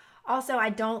one. Also, I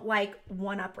don't like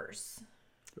one-uppers.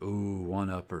 Ooh,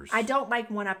 one-uppers. I don't like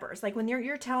one-uppers. Like, when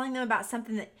you're telling them about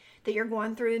something that you're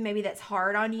going through, maybe that's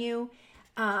hard on you,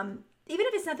 even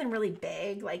if it's nothing really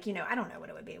big, like, I don't know what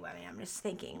it would be. I mean, I'm just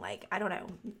thinking, like, I don't know.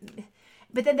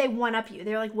 But then they one-up you.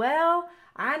 They're like, well,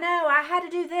 I know, I had to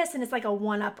do this, and it's like a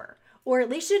one-upper. Or at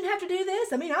least you didn't have to do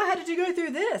this. I mean, I had to go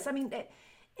through this. I mean,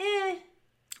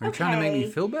 Are you trying to make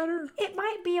me feel better? It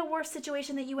might be a worse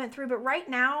situation that you went through, but right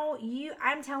now,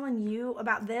 I'm telling you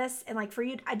about this, and like for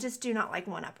you, I just do not like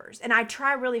one-uppers, and I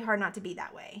try really hard not to be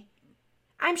that way.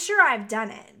 I'm sure I've done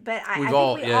it, but I think we've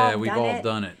all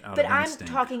done it. But I'm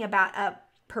talking about a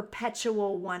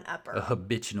perpetual one-upper. A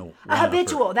habitual.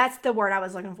 That's the word I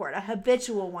was looking for. A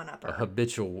habitual one-upper. A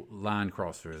habitual line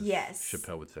crosser, as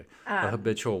Chappelle would say. A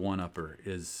habitual one-upper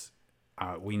is.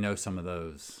 We know some of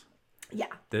those. Yeah.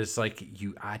 There's like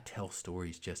I tell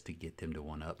stories just to get them to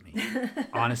one-up me.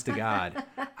 Honest to God,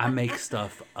 I make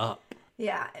stuff up.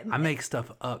 Yeah. I make stuff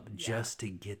up just to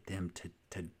get them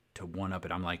to one-up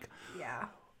it. I'm like,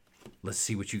 let's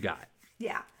see what you got.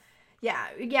 Yeah. Yeah.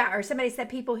 Yeah. Or somebody said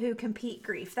people who compete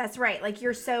grief. That's right. Like,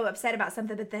 you're so upset about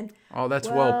something, but then. Oh, that's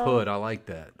well put. I like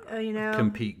that.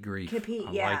 Compete grief. I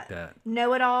like that.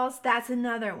 Know-it-alls. That's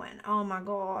another one. Oh my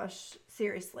gosh.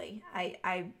 Seriously.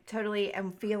 I totally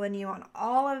am feeling you on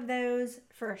all of those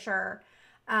for sure.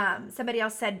 Somebody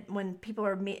else said when people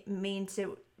are mean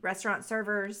to restaurant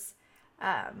servers.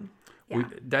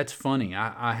 That's funny.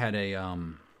 I had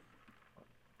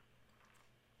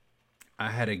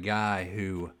a guy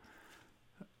who.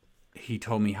 He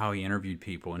told me how he interviewed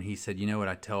people, and he said, "You know what?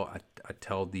 I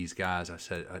tell these guys. I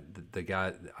said I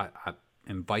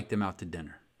invite them out to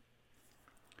dinner."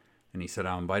 And he said,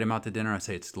 "I'll invite them out to dinner. I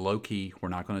say it's low key. We're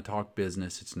not going to talk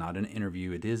business. It's not an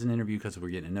interview. It is an interview because we're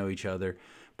getting to know each other,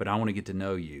 but I want to get to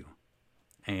know you."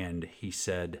 And he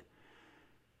said,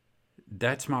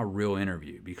 "That's my real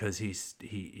interview," because it's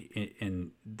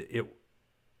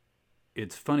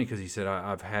funny because he said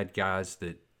I've had guys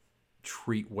that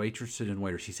treat waitresses and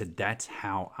waiters. He said, that's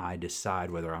how I decide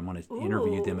whether I'm going to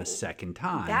interview them a second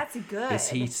time. That's good.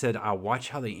 He said, I watch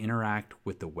how they interact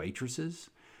with the waitresses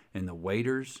and the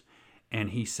waiters. And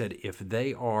he said, if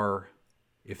he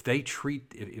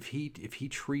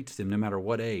treats them no matter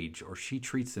what age, or she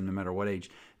treats them no matter what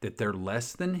age, that they're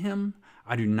less than him,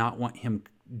 I do not want him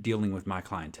dealing with my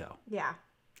clientele. Yeah.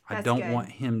 I don't want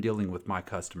him dealing with my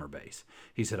customer base.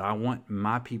 He said, I want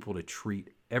my people to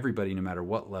treat everybody, no matter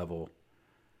what level,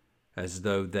 as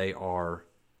though they are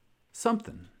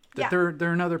something. That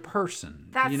they're another person.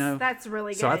 That's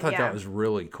really good. So I thought that was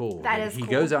really cool. He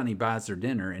goes out and he buys their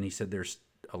dinner, and he said there's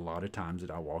a lot of times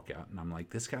that I walk out and I'm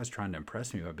like, this guy's trying to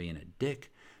impress me by being a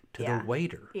dick to the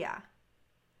waiter. Yeah.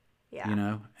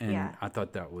 Yeah. I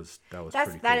thought that was pretty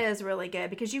cool. That is really good,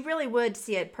 because you really would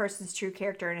see a person's true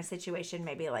character in a situation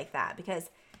maybe like that, because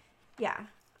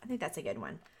I think that's a good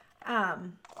one.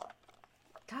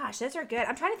 Gosh, those are good.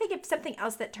 I'm trying to think of something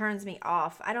else that turns me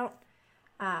off. I don't,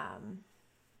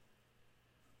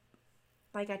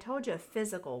 like I told you, a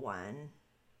physical one.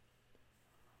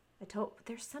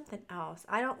 There's something else.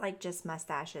 I don't like just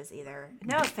mustaches either.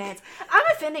 No offense. I'm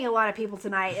offending a lot of people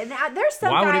tonight. And there's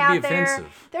some Why would guy it be out there.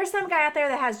 offensive? There's some guy out there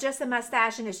that has just a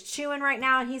mustache and is chewing right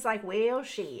now, and he's like, well,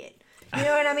 shit. You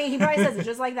know what I mean? He probably says it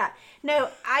just like that. No,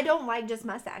 I don't like just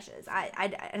mustaches. I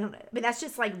don't know. I mean, that's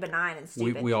just like benign and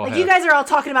stupid. We all like have. you guys are all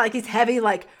talking about like these heavy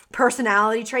like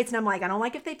personality traits, and I'm like, I don't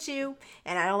like if they chew,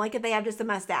 and I don't like if they have just a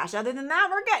mustache. Other than that,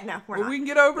 we're good. No, we're Well, not. we can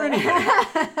get over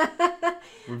it.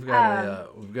 We've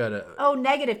got a. Oh,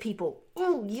 negative people.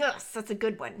 Oh, yes, that's a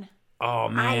good one. Oh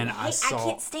man, I I saw.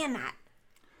 can't stand that.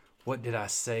 What did I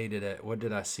say today? What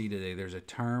did I see today? There's a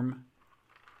term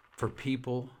for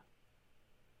people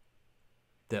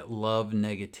that love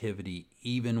negativity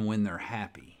even when they're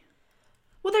happy.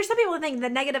 Well, there's some people who think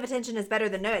that negative attention is better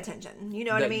than no attention. You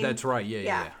know what I mean? That's right.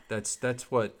 Yeah.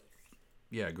 That's what.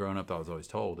 Yeah, growing up, I was always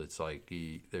told it's like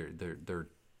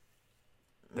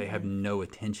they have no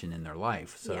attention in their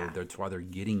life, so Yeah. that's why they're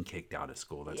getting kicked out of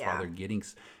school. That's Yeah. why they're getting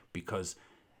because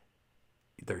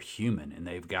they're human and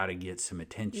they've got to get some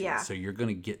attention. Yeah. So you're going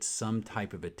to get some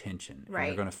type of attention. And Right.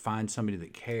 you're going to find somebody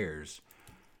that cares,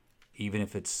 even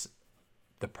if it's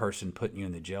the person putting you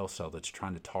in the jail cell that's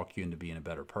trying to talk you into being a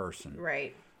better person.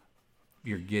 Right.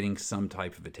 You're getting some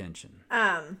type of attention.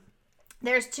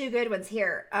 There's two good ones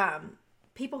here.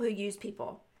 People who use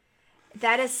people.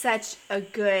 That is such a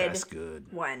good That's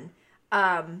good. one.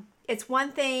 It's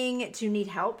one thing to need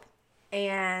help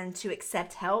and to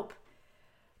accept help,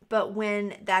 but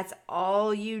when that's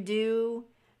all you do,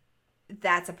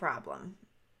 that's a problem.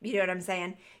 You know what I'm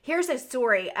saying? Here's a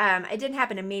story. It didn't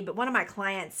happen to me, but one of my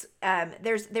clients,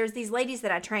 there's these ladies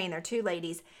that I train. They're two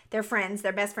ladies. They're friends.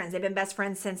 They're best friends. They've been best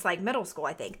friends since like middle school,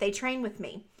 I think. They train with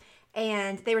me.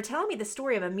 And they were telling me the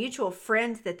story of a mutual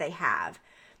friend that they have.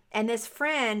 And this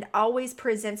friend always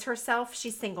presents herself,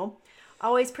 she's single,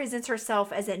 always presents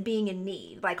herself as it being in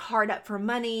need, like hard up for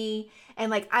money. And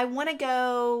like, I want to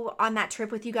go on that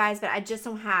trip with you guys, but I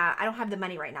don't have the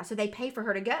money right now. So they pay for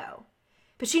her to go,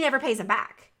 but she never pays them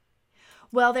back.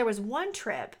 Well, there was one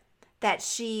trip that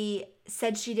she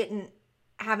said she didn't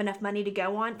have enough money to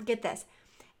go on. Get this.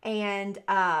 And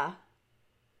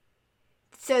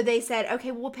so they said,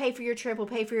 okay, we'll pay for your trip. We'll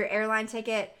pay for your airline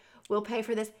ticket. We'll pay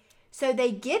for this. So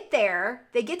they get there.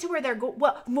 They get to where they're going.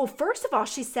 Well, first of all,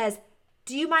 she says,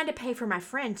 do you mind to pay for my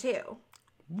friend too?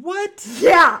 What?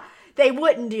 Yeah. They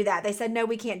wouldn't do that. They said, no,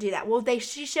 we can't do that. Well,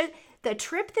 she showed the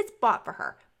trip that's bought for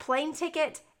her, plane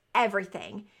ticket,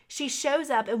 everything. She shows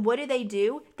up, and what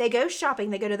do? They go shopping.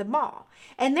 They go to the mall,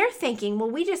 and they're thinking, well,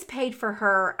 we just paid for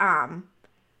her.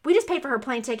 We just paid for her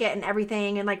plane ticket and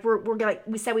everything, and like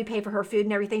we said we pay for her food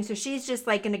and everything. So she's just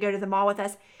like going to go to the mall with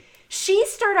us. She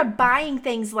started buying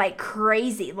things like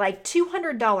crazy, like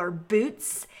 $200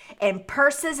 boots and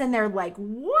purses, and they're like,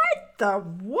 what?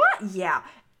 Yeah,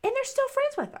 and they're still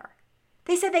friends with her.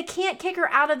 They said they can't kick her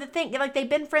out of the thing. Like, they've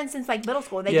been friends since like middle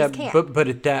school. They just can't. But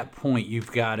at that point,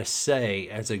 you've got to say,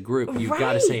 as a group, you've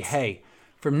got to Right. say, hey,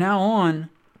 from now on,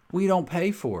 we don't pay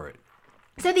for it.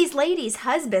 So these ladies'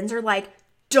 husbands are like,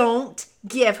 don't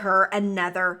give her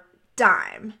another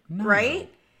dime, right?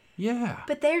 Yeah.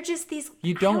 But they're just these.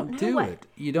 You I don't know do what- it.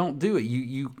 You don't do it.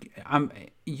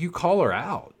 You call her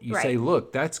out. You say, Right.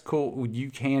 look, that's cool.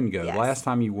 You can go. Yes. Last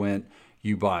time you went,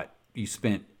 you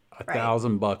spent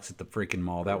 $1,000 at the freaking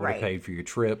mall. That would have Right. paid for your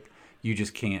trip. You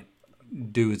just can't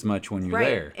do as much when you're Right.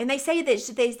 there. And they say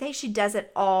she does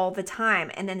it all the time,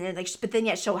 and then but then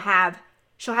yet she'll have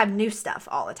new stuff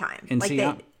all the time. And like see,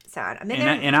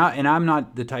 and I'm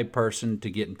not the type person to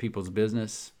get in people's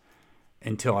business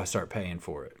until I start paying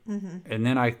for it. Mm-hmm. And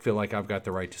then I feel like I've got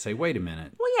the right to say, wait a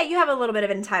minute. well, yeah, you have a little bit of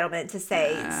entitlement to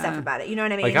say stuff about it. You know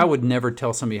what I mean? Like, I would never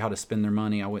tell somebody how to spend their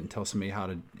money. I wouldn't tell somebody how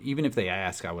to, even if they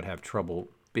ask, I would have trouble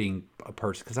being a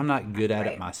person because I'm not good at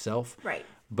it Right. myself. Right.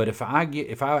 But if I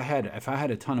had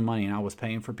a ton of money and I was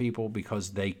paying for people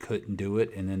because they couldn't do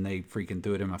it and then they freaking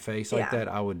threw it in my face like Yeah. that,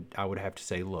 I would have to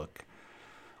say, look.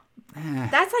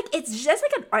 That's like, it's just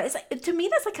like it's like, to me,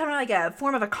 that's like kind of like a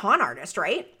form of a con artist,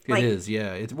 right? It is,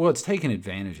 yeah. It's taking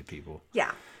advantage of people.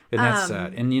 Yeah. And that's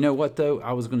sad. And you know what, though?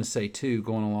 I was going to say, too,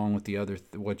 going along with the other,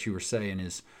 what you were saying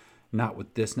is not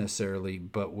with this necessarily,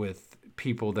 but with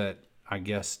people that, I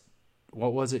guess,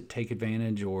 what was it? Take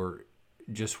advantage or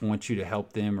just want you to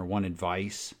help them or want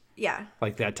advice, Yeah.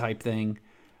 like that type thing.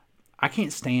 I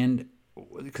can't stand,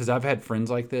 because I've had friends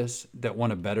like this that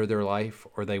want to better their life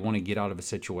or they want to get out of a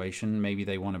situation. Maybe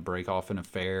they want to break off an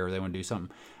affair or they want to do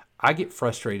something. I get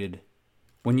frustrated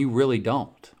when you really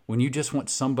don't. When you just want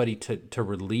somebody to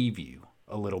relieve you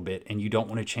a little bit and you don't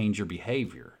want to change your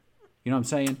behavior. You know what I'm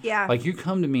saying? Yeah. Like you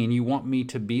come to me and you want me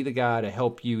to be the guy to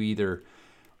help you either,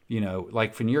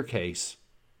 like in your case,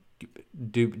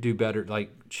 do better,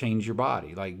 like change your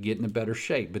body, like get in a better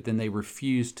shape. But then they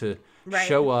refuse to Right.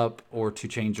 show up or to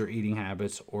change their eating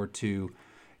habits or to,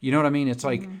 you know what I mean? It's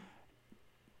like,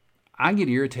 I get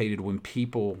irritated when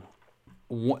people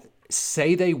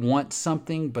say they want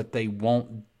something, but they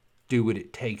won't do what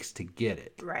it takes to get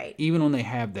it. Right. Even when they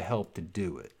have the help to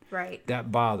do it. Right.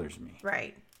 That bothers me.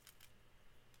 Right.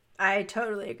 I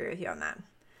totally agree with you on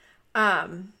that.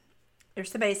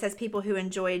 There's somebody says people who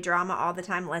enjoy drama all the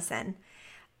time listen.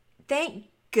 Thank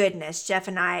goodness Jeff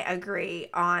and I agree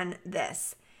on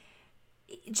this.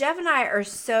 Jeff and I are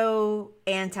so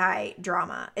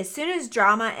anti-drama. As soon as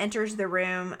drama enters the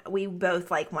room, we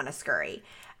both like want to scurry.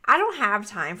 I don't have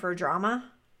time for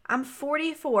drama. I'm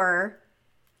 44,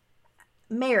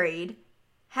 married,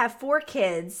 have 4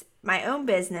 kids, my own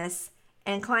business,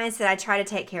 and clients that I try to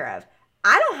take care of.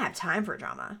 I don't have time for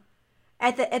drama.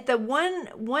 At the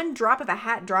one drop of a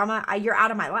hat drama, you're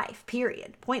out of my life,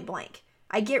 period. Point blank.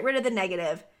 I get rid of the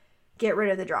negative, get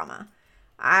rid of the drama.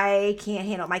 I can't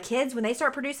handle my kids. When they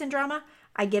start producing drama,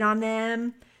 I get on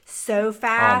them so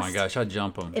fast. Oh my gosh, I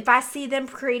jump them. If I see them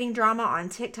creating drama on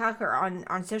TikTok or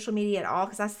on social media at all,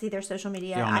 because I see their social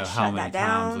media, You don't know I how shut many that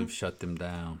down. times we've shut them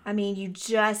down. I mean, you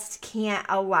just can't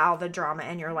allow the drama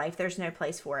in your life. There's no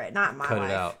place for it. Not in my life. Cut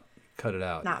it out. Cut it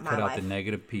out. Not my cut out life. the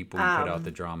negative people. And cut out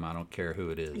the drama. I don't care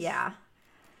who it is. Yeah.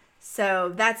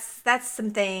 So that's some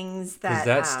things that Because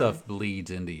that stuff bleeds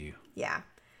into you. Yeah.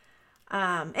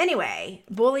 Anyway,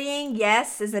 bullying,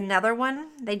 yes, is another one.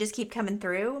 They just keep coming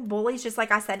through. Bullies, just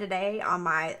like I said today on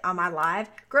my live,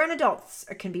 grown adults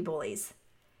can be bullies.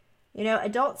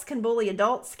 Adults can bully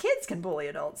adults. Kids can bully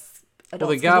adults. Well, the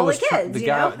Adults guy can bully was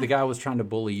kids. the guy was trying to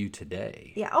bully you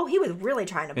today. Yeah. Oh, he was really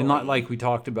trying to bully. And not like we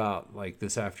talked about like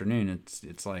this afternoon.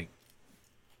 It's like,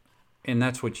 and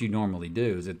that's what you normally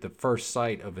do. Is at the first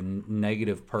sight of a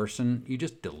negative person, you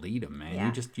just delete them, man. Yeah.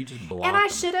 You just block And I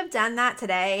them. should have done that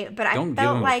today, but I Don't give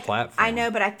felt him a like platform. I know,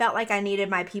 but I felt like I needed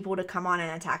my people to come on and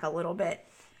attack a little bit.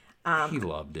 He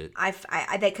loved it.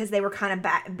 Because they were kind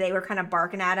of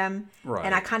barking at him, Right.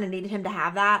 and I kind of needed him to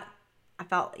have that. I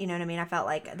felt, you know what I mean. I felt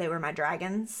like they were my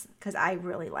dragons because I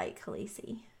really like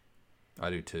Khaleesi.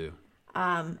 I do too.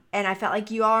 And I felt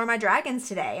like you all are my dragons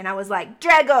today, and I was like,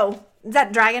 Drago, is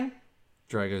that dragon?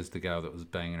 Drago's the guy that was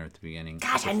banging her at the beginning.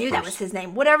 Gosh, I knew that was his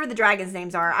name. Whatever the dragons'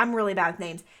 names are, I'm really bad with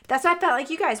names. That's what I felt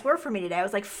like you guys were for me today. I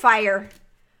was like, fire.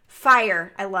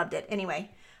 I loved it.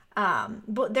 Anyway,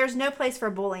 but there's no place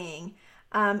for bullying.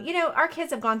 Our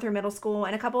kids have gone through middle school,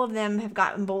 and a couple of them have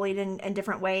gotten bullied in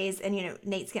different ways. And,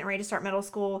 Nate's getting ready to start middle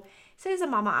school. So as a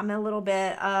mama, I'm a little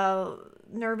bit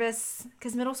nervous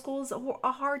because middle school is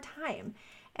a hard time.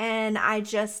 And I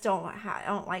just don't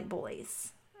like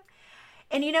bullies.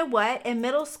 And you know what? In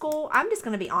middle school, I'm just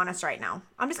going to be honest right now.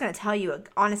 I'm just going to tell you an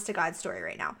honest to God story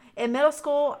right now. In middle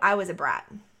school, I was a brat.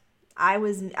 I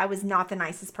was not the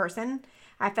nicest person.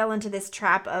 I fell into this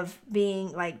trap of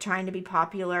being like trying to be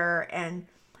popular and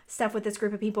stuff with this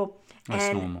group of people.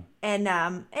 That's normal. And I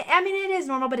mean, it is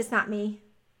normal, but it's not me.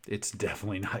 It's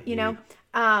definitely not You know,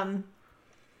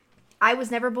 I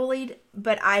was never bullied,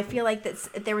 but I feel like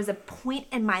there was a point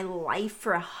in my life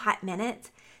for a hot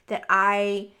minute that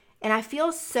I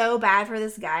feel so bad for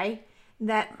this guy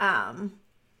that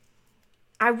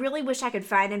I really wish I could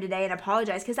find him today and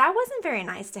apologize because I wasn't very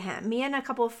nice to him. Me and a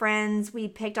couple of friends, we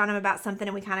picked on him about something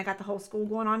and we kind of got the whole school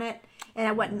going on it, and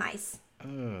it wasn't nice.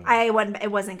 It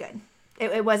wasn't good.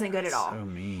 It wasn't good at all. So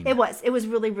mean. It was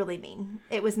really, really mean.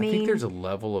 It was mean. I think there's a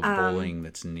level of bullying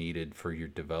that's needed for your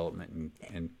development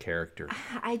and character.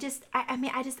 I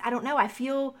don't know. I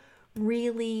feel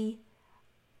really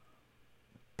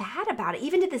bad about it.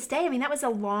 Even to this day, I mean, that was a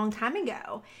long time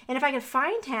ago. And if I could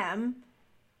find him,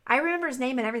 I remember his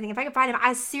name and everything. If I could find him,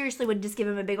 I seriously would just give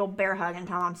him a big old bear hug and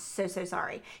tell him I'm so, so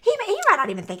sorry. He might not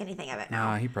even think anything of it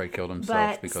now. Nah, he probably killed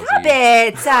himself But because stop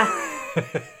it!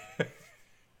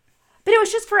 But it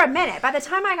was just for a minute. By the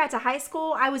time I got to high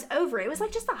school, I was over it. It was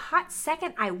like just a hot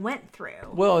second I went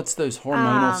through. Well, it's those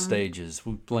hormonal stages.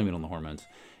 We blame it on the hormones.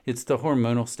 It's the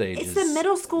hormonal stages. It's the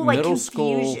middle school, like, middle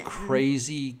school confusion.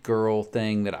 crazy girl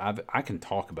thing that I can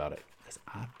talk about it because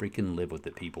I freaking live with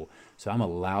it, people. So I'm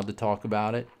allowed to talk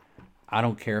about it. I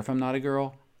don't care if I'm not a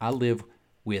girl. I live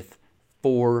with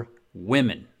 4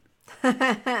 women.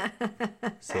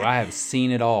 So I have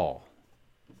seen it all.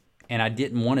 And I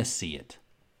didn't want to see it.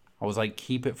 I was like,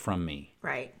 keep it from me.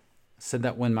 Right. said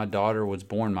that when my daughter was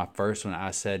born, my first one.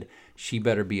 I said she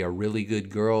better be a really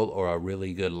good girl or a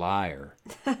really good liar,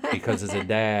 because as a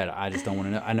dad, I just don't want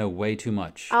to know. I know way too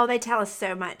much. Oh, they tell us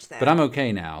so much though. But I'm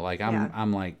okay now. Like Yeah.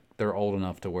 I'm like they're old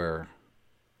enough to where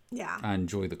Yeah. I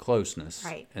enjoy the closeness.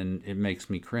 Right. And it makes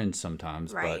me cringe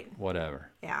sometimes, Right. but whatever.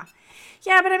 Yeah.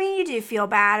 Yeah, but I mean, you do feel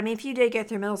bad. I mean, if you did go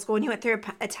through middle school and you went through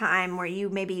a time where you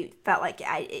maybe felt like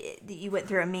you went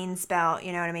through a mean spell,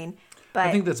 you know what I mean? But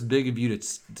I think that's big of you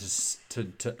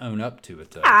to own up to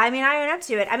it, though. yeah, I mean, I own up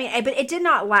to it. I mean, but it did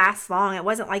not last long. It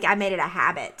wasn't like I made it a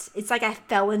habit. It's like I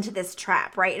fell into this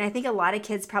trap, right? And I think a lot of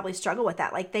kids probably struggle with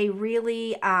that. Like they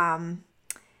really,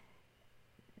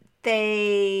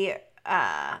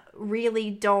 really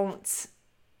don't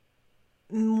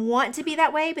want to be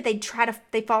that way, but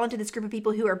they fall into this group of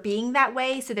people who are being that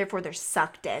way, so therefore they're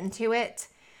sucked into it.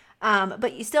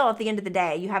 But you still, at the end of the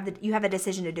day, you have the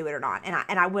decision to do it or not,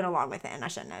 and I went along with it, and I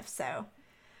shouldn't have. So,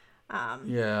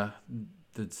 Yeah,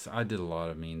 I did a lot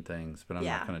of mean things, but I'm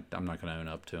Yeah. not gonna own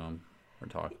up to them or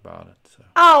talk about it. So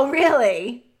oh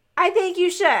really? I think you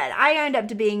should. I owned up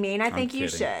to being mean. I think you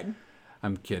kidding. should.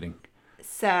 I'm kidding.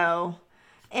 So,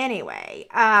 anyway,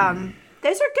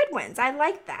 those are good ones. I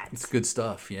like that. It's good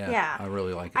stuff. Yeah, Yeah. I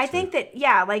really like it. I too. think that,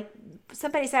 yeah, like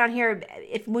somebody said on here,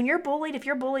 if you're bullied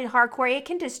hardcore, it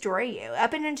can destroy you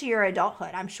up and into your adulthood,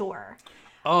 I'm sure.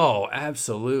 Oh,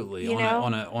 absolutely. You know?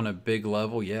 On a big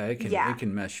level, yeah, it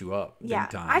can mess you up big Yeah,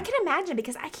 time. I can imagine,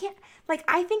 because I can't, like,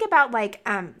 I think about like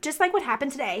just like what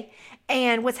happened today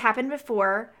and what's happened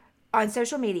before on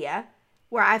social media,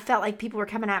 where I felt like people were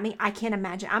coming at me. I can't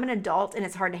imagine. I'm an adult and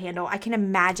it's hard to handle. I can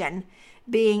imagine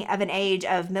being of an age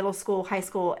of middle school, high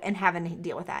school, and having to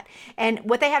deal with that. And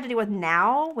what they have to deal with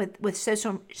now with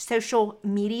social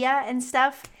media and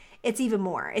stuff, it's even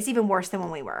more. It's even worse than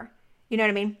when we were. You know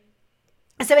what I mean?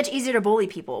 It's so much easier to bully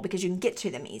people because you can get to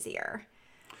them easier.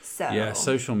 So Yeah,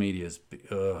 social media is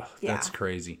Yeah. that's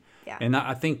crazy. Yeah. And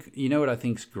I think, you know what I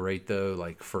think's great though,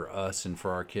 like for us and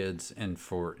for our kids and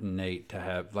for Nate to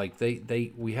have, like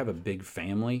we have a big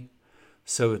family.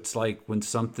 So it's like when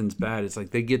something's bad, it's like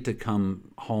they get to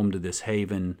come home to this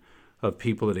haven of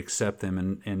people that accept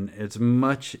them, and as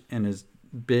much and as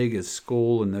big as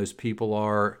school and those people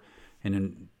are,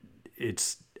 and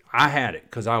I had it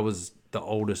because I was the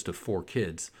oldest of 4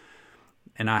 kids,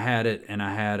 and I had it, and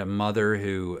I had a mother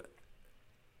who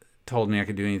told me I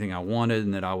could do anything I wanted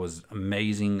and that I was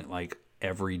amazing like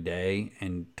every day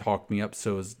and talked me up.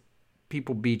 So as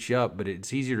people beat you up, but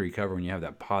it's easier to recover when you have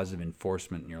that positive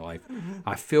enforcement in your life. Mm-hmm.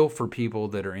 I feel for people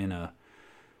that are in a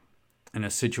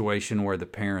situation where the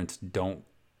parents don't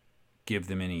give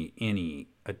them any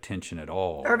attention at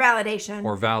all, or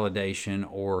validation,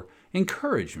 or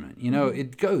encouragement. You know,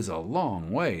 it goes a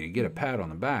long way to get a pat on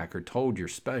the back or told you're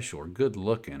special or good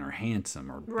looking or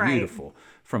handsome or beautiful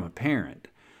from a parent,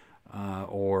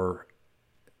 or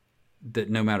that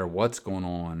no matter what's going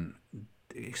on,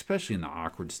 especially in the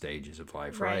awkward stages of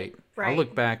life, right? I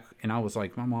look back and I was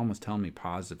like, my mom was telling me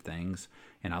positive things,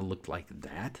 and I looked like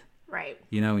that. Right.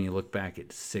 You know, when you look back at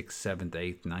 6th, 7th,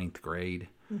 8th, 9th grade.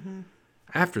 Mm-hmm.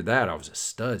 After that, I was a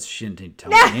stud. She didn't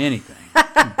tell me anything.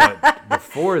 But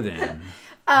before then...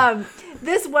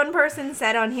 This one person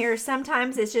said on here,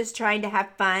 sometimes it's just trying to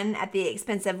have fun at the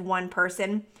expense of one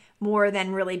person more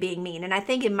than really being mean. And I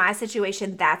think in my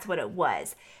situation, that's what it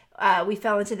was. We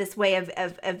fell into this way of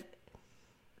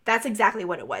that's exactly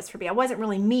what it was for me. I wasn't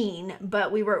really mean,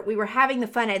 but we were having the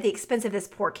fun at the expense of this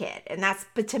poor kid. And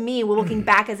but to me, looking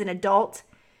back as an adult,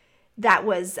 that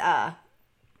was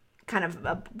kind of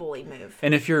a bully move.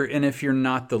 And if you're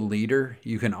not the leader,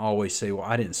 you can always say, well,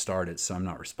 I didn't start it, so I'm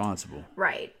not responsible.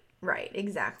 Right,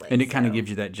 exactly. And it kind of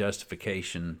gives you that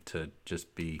justification to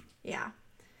just be... Yeah.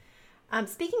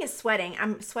 Speaking of sweating,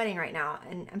 I'm sweating right now,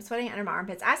 and I'm sweating under my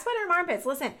armpits. I sweat under my armpits.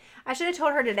 Listen, I should have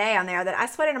told her today on there that I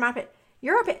sweat under my armpit.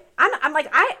 Your armpit. I'm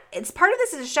like, it's part of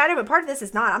this is a shadow, but part of this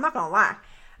is not. I'm not going to lie.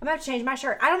 I'm going to have to change my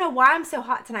shirt. I don't know why I'm so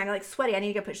hot tonight. I'm like sweaty. I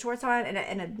need to go put shorts on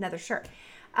and another shirt.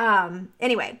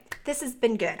 Anyway, this has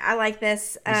been good. I like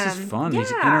this. This is fun.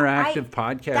 These interactive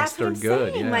podcasts are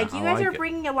good. Saying. Yeah, like, you guys are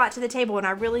bringing a lot to the table, and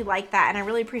I really like that. And I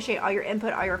really appreciate all your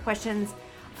input, all your questions.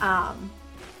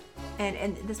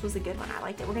 And this was a good one. I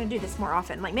liked it. We're going to do this more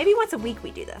often. Like, maybe once a week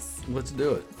we do this. Let's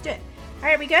do it. Let's do it. All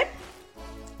right, we good?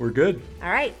 We're good.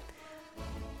 All right.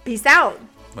 Peace out.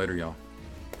 Later, y'all.